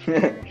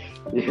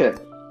 Yeah.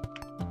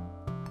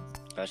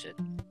 Oh shit.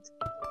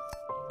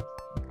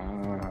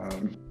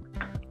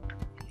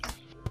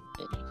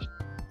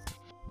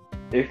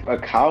 If a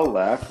cow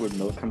laughed, would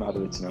milk come out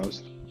of its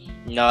nose?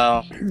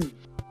 No.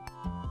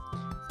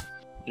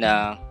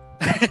 No.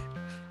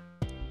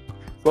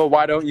 Well,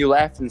 why don't you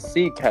laugh and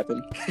see,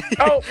 Kevin?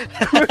 Oh!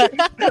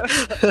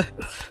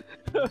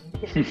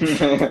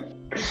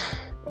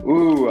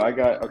 Ooh,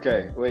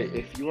 okay. Wait,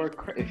 if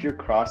you're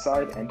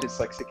cross-eyed and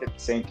dyslexic at the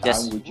same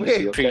time, would you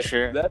see okay? Pretty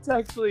sure. That's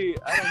actually,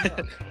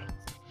 I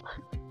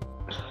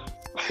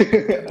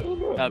don't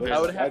know. I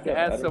would have to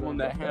ask someone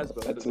that has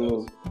both of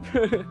those.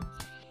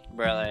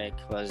 Bro, like,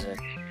 what is it?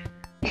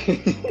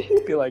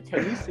 Be like,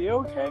 can you see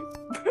okay?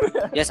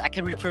 Yes, I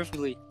can read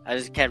perfectly. I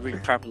just can't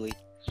read properly.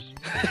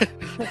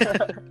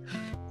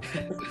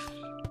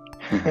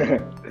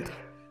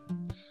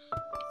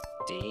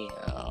 Damn.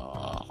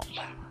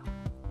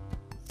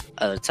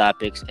 Other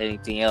topics?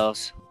 Anything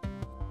else?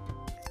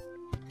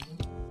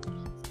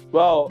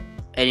 Well,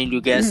 any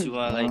new guests you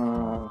want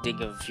like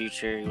think of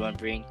future you want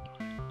to bring?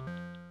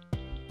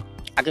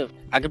 I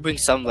could bring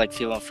some like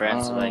female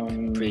friends like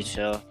pretty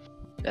chill.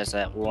 That's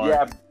that one.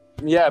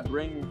 Yeah,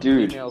 bring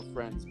female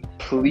friends.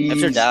 Please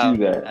do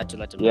that. I have to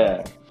let them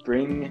know.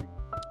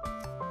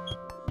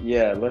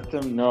 Let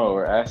them know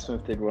or ask them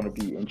if they'd want to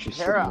be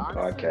interested in the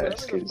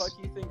podcast. Whoever the fuck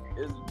you think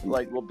is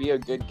like will be a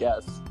good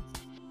guest,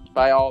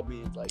 by all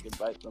means, like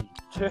invite them.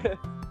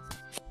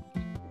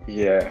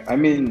 Yeah, I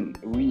mean,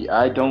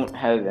 I don't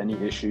have any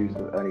issues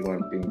with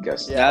anyone being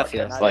guests. Yeah, I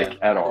feel like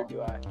at all.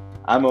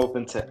 I'm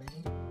open to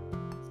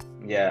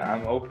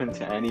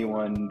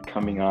anyone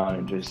coming on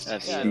and just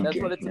speaking. That's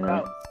what it's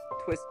about.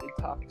 Twisted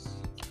talks.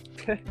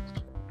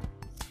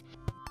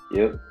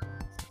 Yep.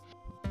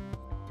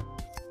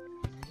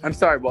 I'm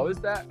sorry, what was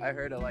that? I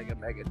heard like a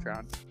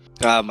Megatron.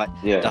 The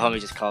homie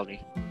just called me.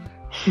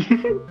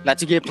 Not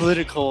to get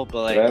political,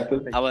 but like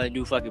I want a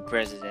new fucking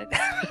president.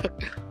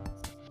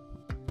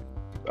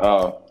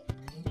 Oh.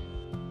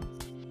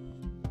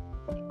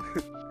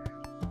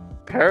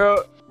 Para,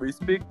 we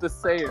speak the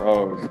same.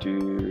 Oh,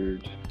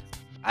 dude.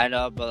 I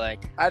know, but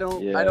like I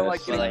don't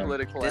like getting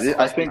political.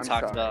 I think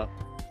talked about.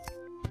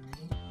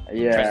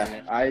 Yeah,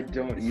 president. I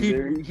don't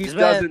either. He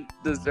doesn't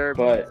deserve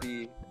to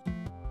be.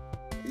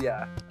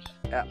 Yeah,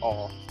 at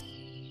all.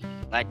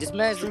 Like this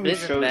man's a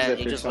businessman.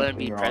 You just let him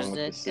be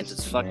president and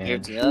just fuck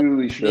everything up.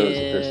 Truly shows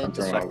that there's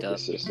something wrong with the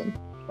system.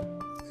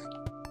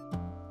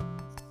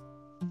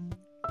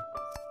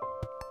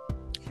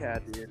 Yeah,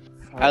 dude.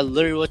 I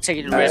literally would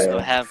take the risk of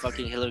having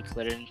fucking Hillary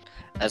Clinton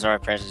as our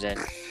president.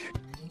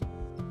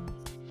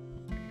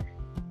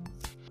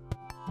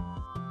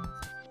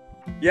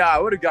 Yeah, I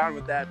would have gone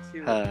with that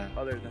too.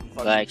 Other than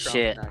fucking like Trump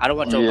shit, I don't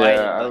want Joe Biden.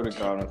 Yeah, I would have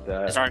gone with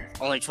that. It's our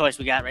only choice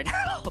we got right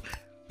now.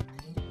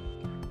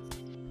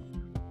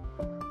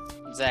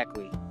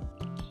 Exactly.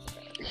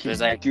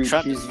 Like,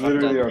 Trump he's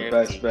literally our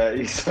best bet.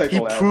 He's like he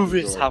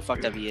proves how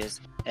fucked up he is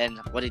and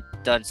what he's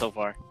done so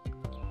far.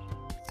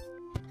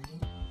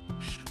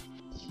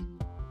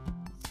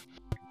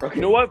 Okay.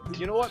 You know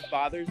what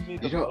bothers me?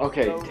 Have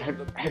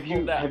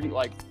you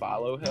like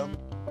follow him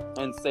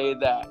and say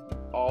that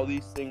all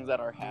these things that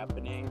are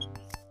happening,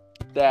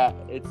 that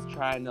it's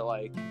trying to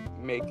like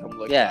make him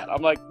look bad.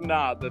 I'm like,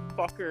 nah, the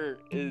fucker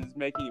is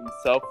making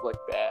himself look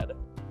bad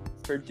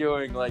for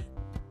doing like.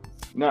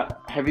 No,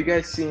 have you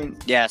guys seen?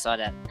 Yeah, I saw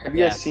that. Have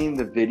you guys seen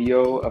the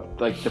video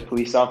of like the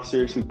police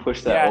officers who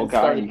pushed that old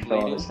guy and he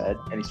fell on his head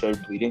and he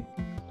started bleeding?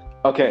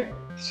 Okay,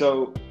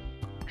 so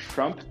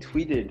Trump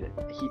tweeted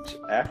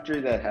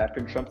after that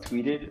happened. Trump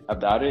tweeted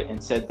about it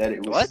and said that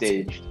it was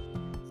staged,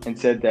 and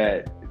said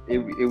that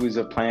it was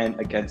a plan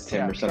against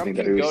him or something,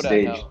 that it was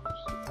staged.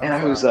 And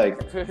I was like,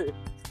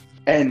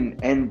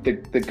 And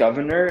the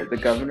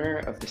governor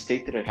of the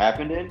state that it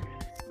happened in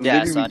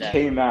Yeah, I saw literally that.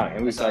 came out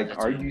and was I saw like, that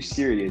 "Are too. you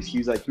serious?"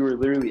 He's like, "You were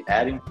literally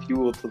adding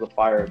fuel to the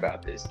fire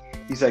about this."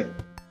 He's like,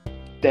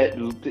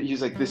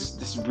 he's like,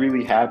 this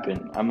really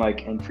happened. I'm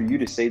like, and for you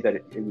to say that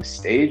it was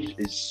staged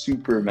is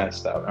super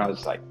messed up. And I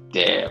was like,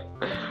 damn.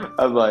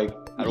 I'm like,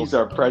 he's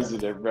our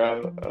president,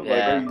 bro. I'm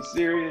like, are you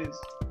serious?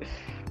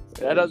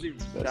 That doesn't even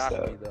shock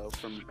me though.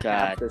 From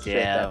half the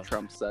shit that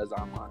Trump says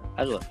online.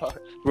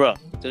 Bro,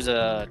 there's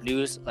a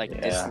news like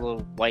this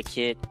little white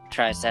kid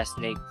trying to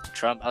assassinate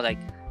Trump. I was like,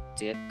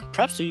 dude,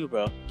 props to you,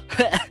 bro.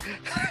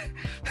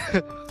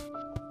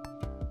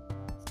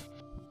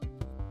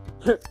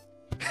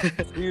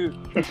 Dude.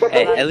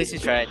 Hey, at least he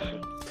tried.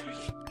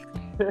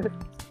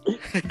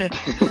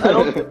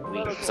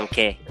 It's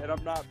okay. And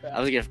I'm not bad.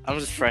 I'm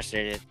just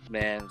frustrated,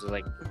 man. I'm just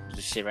like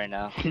this shit right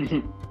now.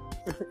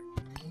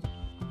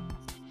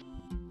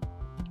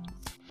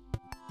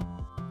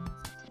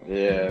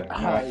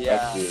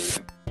 Yeah.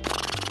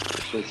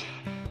 Shit's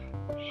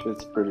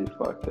pretty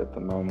fucked at the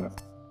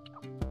moment.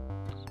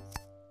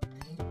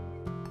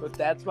 But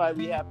that's why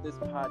we have this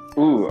podcast.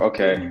 Ooh,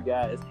 okay. You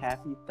guys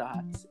happy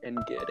thoughts and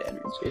good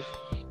energy.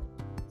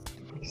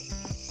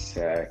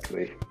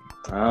 Exactly.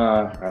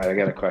 Alright, I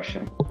got a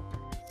question.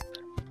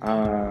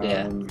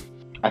 Yeah.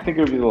 I think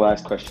it'll be the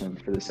last question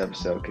for this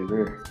episode because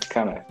we're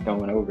kind of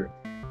going over.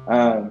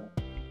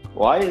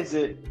 Why is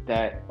it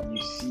that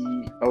you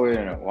see? Oh wait,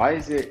 no. Why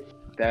is it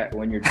that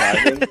when you're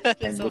driving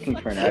and so looking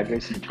for an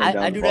address, you turn I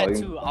down do the that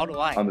volume too. I don't know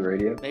why. on the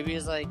radio? Maybe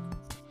it's like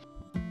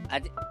I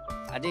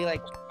think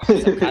like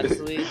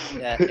subconsciously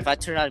that if I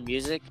turn on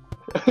music,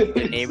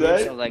 the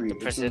neighbors or like the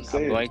person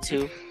I'm going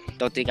to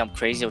don't think I'm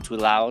crazy or too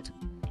loud.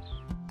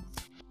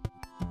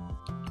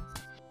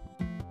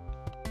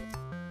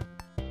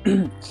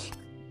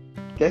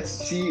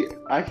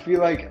 I feel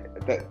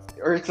like that,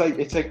 or it's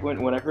like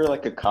whenever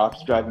like a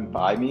cop's driving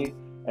by me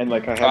and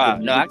like I have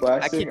the music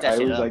blasting, I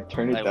always like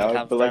turn it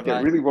down, but like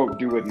it really won't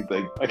do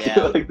anything. I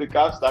feel like the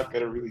cop's not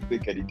gonna really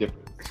think any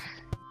different.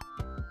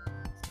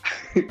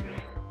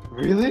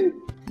 Really?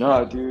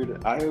 No,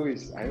 dude. I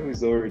always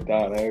lower it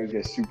down. I always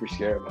get super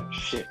scared. I'm like,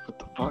 shit, what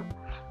the fuck?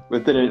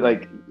 But then it's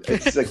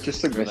like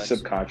just like my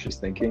subconscious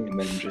thinking, and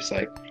then just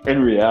like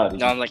in reality.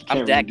 No, I'm like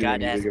I'm that guy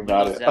that's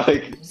about it.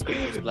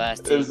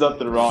 Like, there's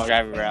nothing wrong.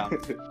 Driving around.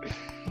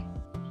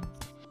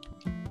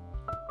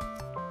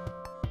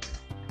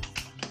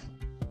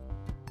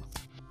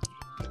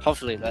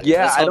 Hopefully,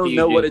 I don't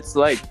know what it's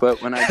like,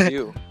 but when I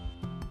do,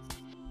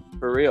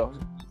 for real.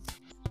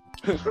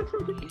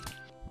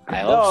 I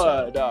hope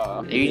so.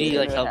 No. If you need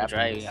like help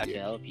driving, I can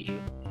help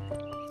you.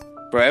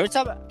 Bro, every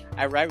time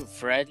I ride with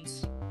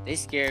friends, they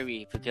scare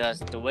me because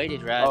the way they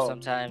drive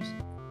sometimes.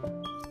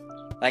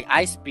 Like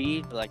I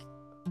speed, but like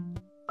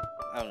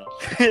I don't know.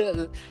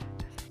 You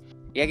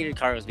gotta get in the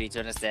car with me to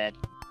understand.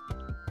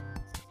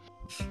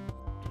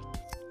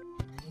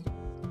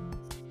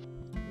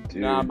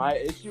 Dude. Nah, my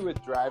issue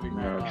with driving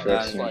right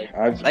now is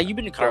like you've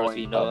been in the car with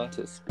me, Noah.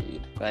 To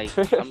speed. Like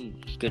I'm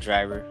a good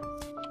driver.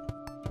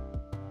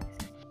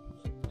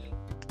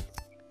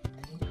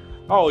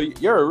 Oh,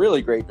 you're a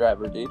really great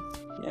driver, dude.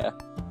 Yeah.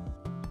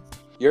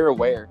 You're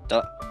aware.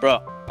 Bro,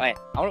 I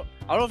don't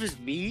know if it's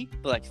me,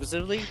 but like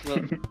specifically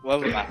with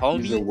my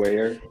homie. He's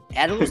aware.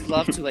 Animals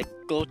love to like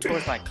go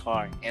towards my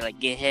car and like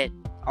get hit.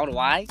 I don't know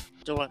why.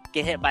 Don't want to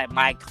get hit by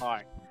my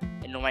car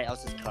and nobody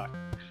else's car.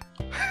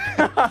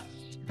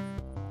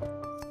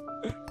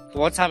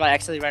 One time I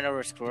actually ran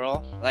over a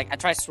squirrel. Like I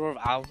tried to swerve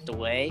out the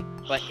way,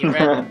 but it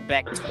ran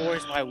back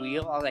towards my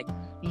wheel. I was like,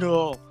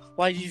 no,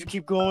 why did you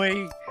keep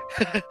going?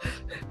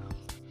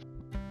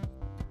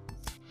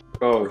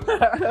 Oh,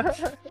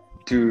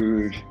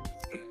 dude,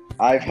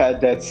 I've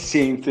had that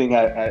same thing.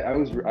 I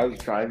was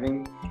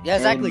driving. Yeah,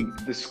 exactly. And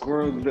the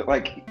squirrel,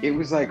 like, it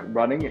was like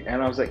running,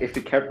 and I was like, if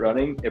it kept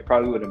running, it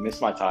probably would have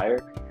missed my tire.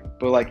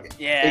 But like,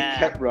 it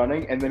kept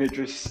running, and then it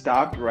just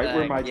stopped right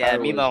where my tire was. Yeah,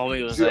 me and my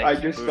homie was dude, like, I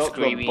just felt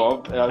the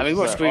bump. And we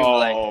were screaming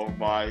like, oh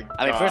my god.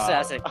 I mean, first I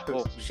was like,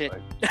 oh shit.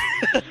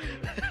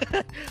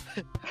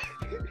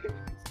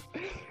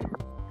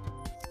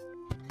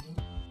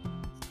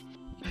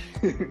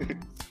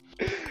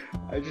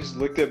 I just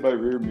looked at my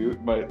rear view,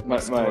 my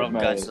side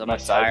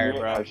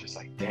mirror. I was just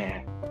like,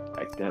 damn,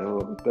 like that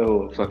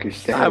little fucking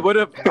stand. I would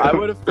have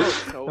felt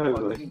so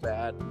fucking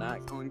bad.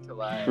 Not going to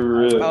lie. For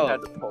real. I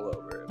had to pull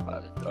over if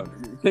I'd done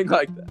anything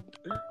like that.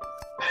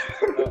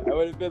 I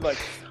would have been like,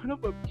 son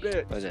of a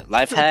bitch. What is it?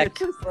 Life hack?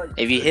 Like,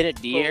 if you hit a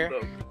deer,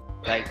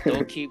 like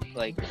don't hit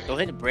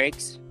the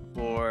brakes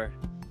or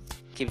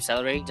keep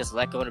accelerating. Just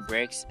let go of the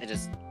brakes and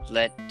just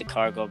let the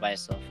car go by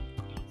itself.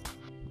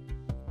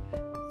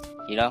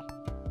 You know?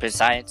 Bit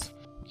science.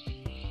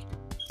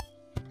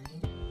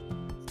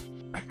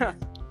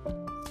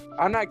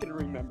 I'm not gonna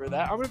remember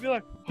that. I'm gonna be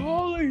like,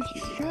 holy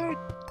shit.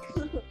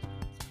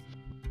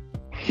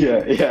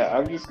 Yeah.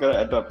 I'm just gonna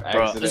end up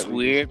accidentally. Bro, it's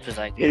weird because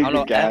like hitting I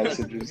don't the gas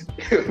and just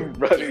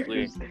running. It's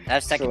weird. I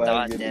have second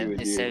thought,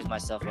 then it saves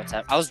myself one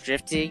time. I was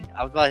drifting.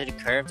 I was about to hit a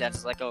curve. Then I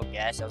just let go of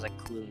gas. I was like,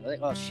 cool. I was like,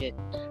 oh shit.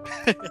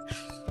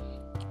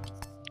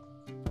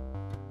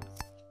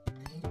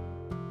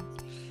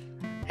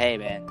 Hey,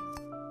 man.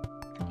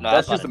 No,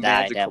 That's I was just a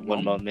about to die magical that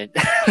one moment.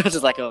 I was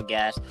just like, oh,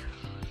 gosh.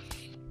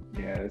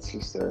 Yeah, it's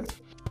just a.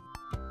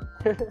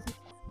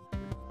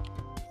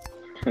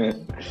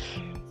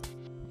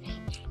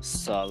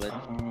 Solid.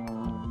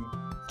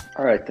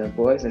 All right then,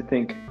 boys. I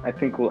think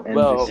we'll end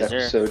Well, this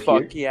episode here.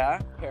 Fuck yeah,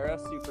 Hera,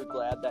 super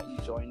glad that you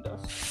joined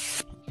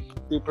us.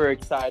 Super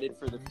excited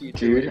for the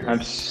future. Dude,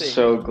 I'm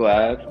so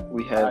glad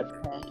we have.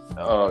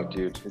 Oh,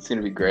 dude, it's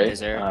gonna be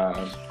great.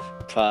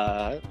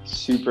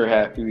 Super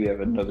happy we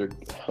have another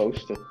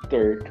host, a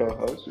third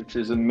co-host, which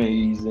is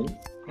amazing.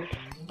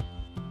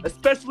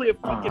 Especially a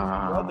fucking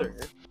brother.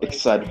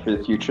 Excited for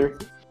the future.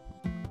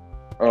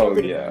 Oh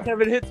yeah.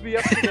 Kevin hits me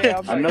up today.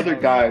 I'm another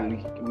like, guy.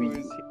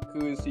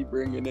 Who is he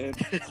bringing in?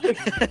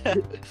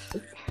 And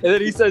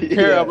then he said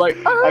Kara. Yeah. I'm like,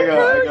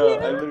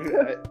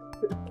 I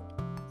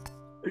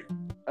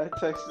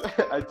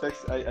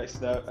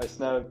snapped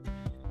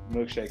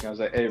Milkshake and I was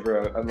like, hey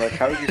bro, I'm like,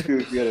 how would you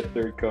feel if we had a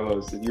third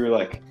co-host? And you were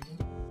like,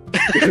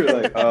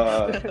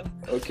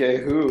 okay,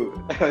 who?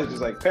 I was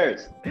just like,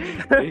 Paris.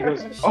 And he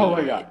goes, oh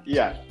my god,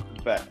 yeah,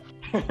 bet.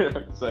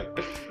 It's like,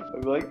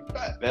 I'm like,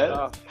 bet, man.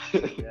 Oh,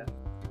 yeah.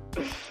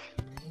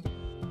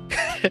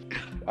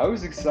 I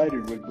was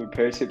excited when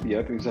Paris hit me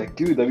up. He was like,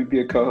 dude, let me be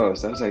a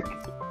co-host. I was like,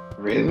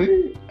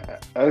 really?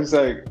 I was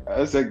like,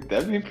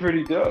 that'd be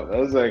pretty dope. I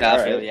was like, all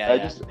right.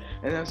 Yeah,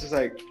 and I was just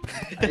like,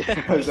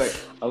 I was like,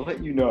 I'll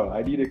let you know.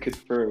 I need to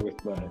confer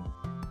with my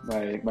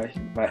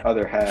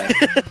other half.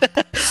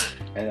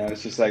 And I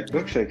was just like,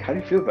 Milkshake, how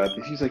do you feel about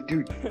this? He's like,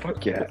 dude,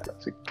 fuck yeah. I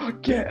was like,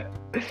 fuck yeah.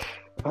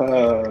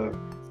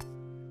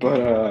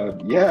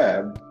 But yeah,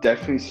 I'm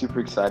definitely super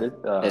excited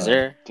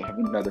to have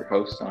another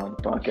host on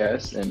the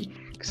podcast, and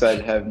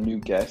excited to have new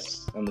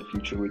guests in the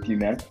future with you,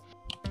 man.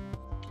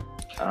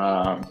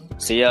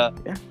 See ya.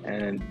 Yeah,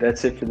 and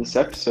that's it for this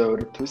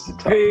episode of Twisted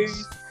Talks.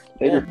 Peace.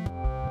 Later.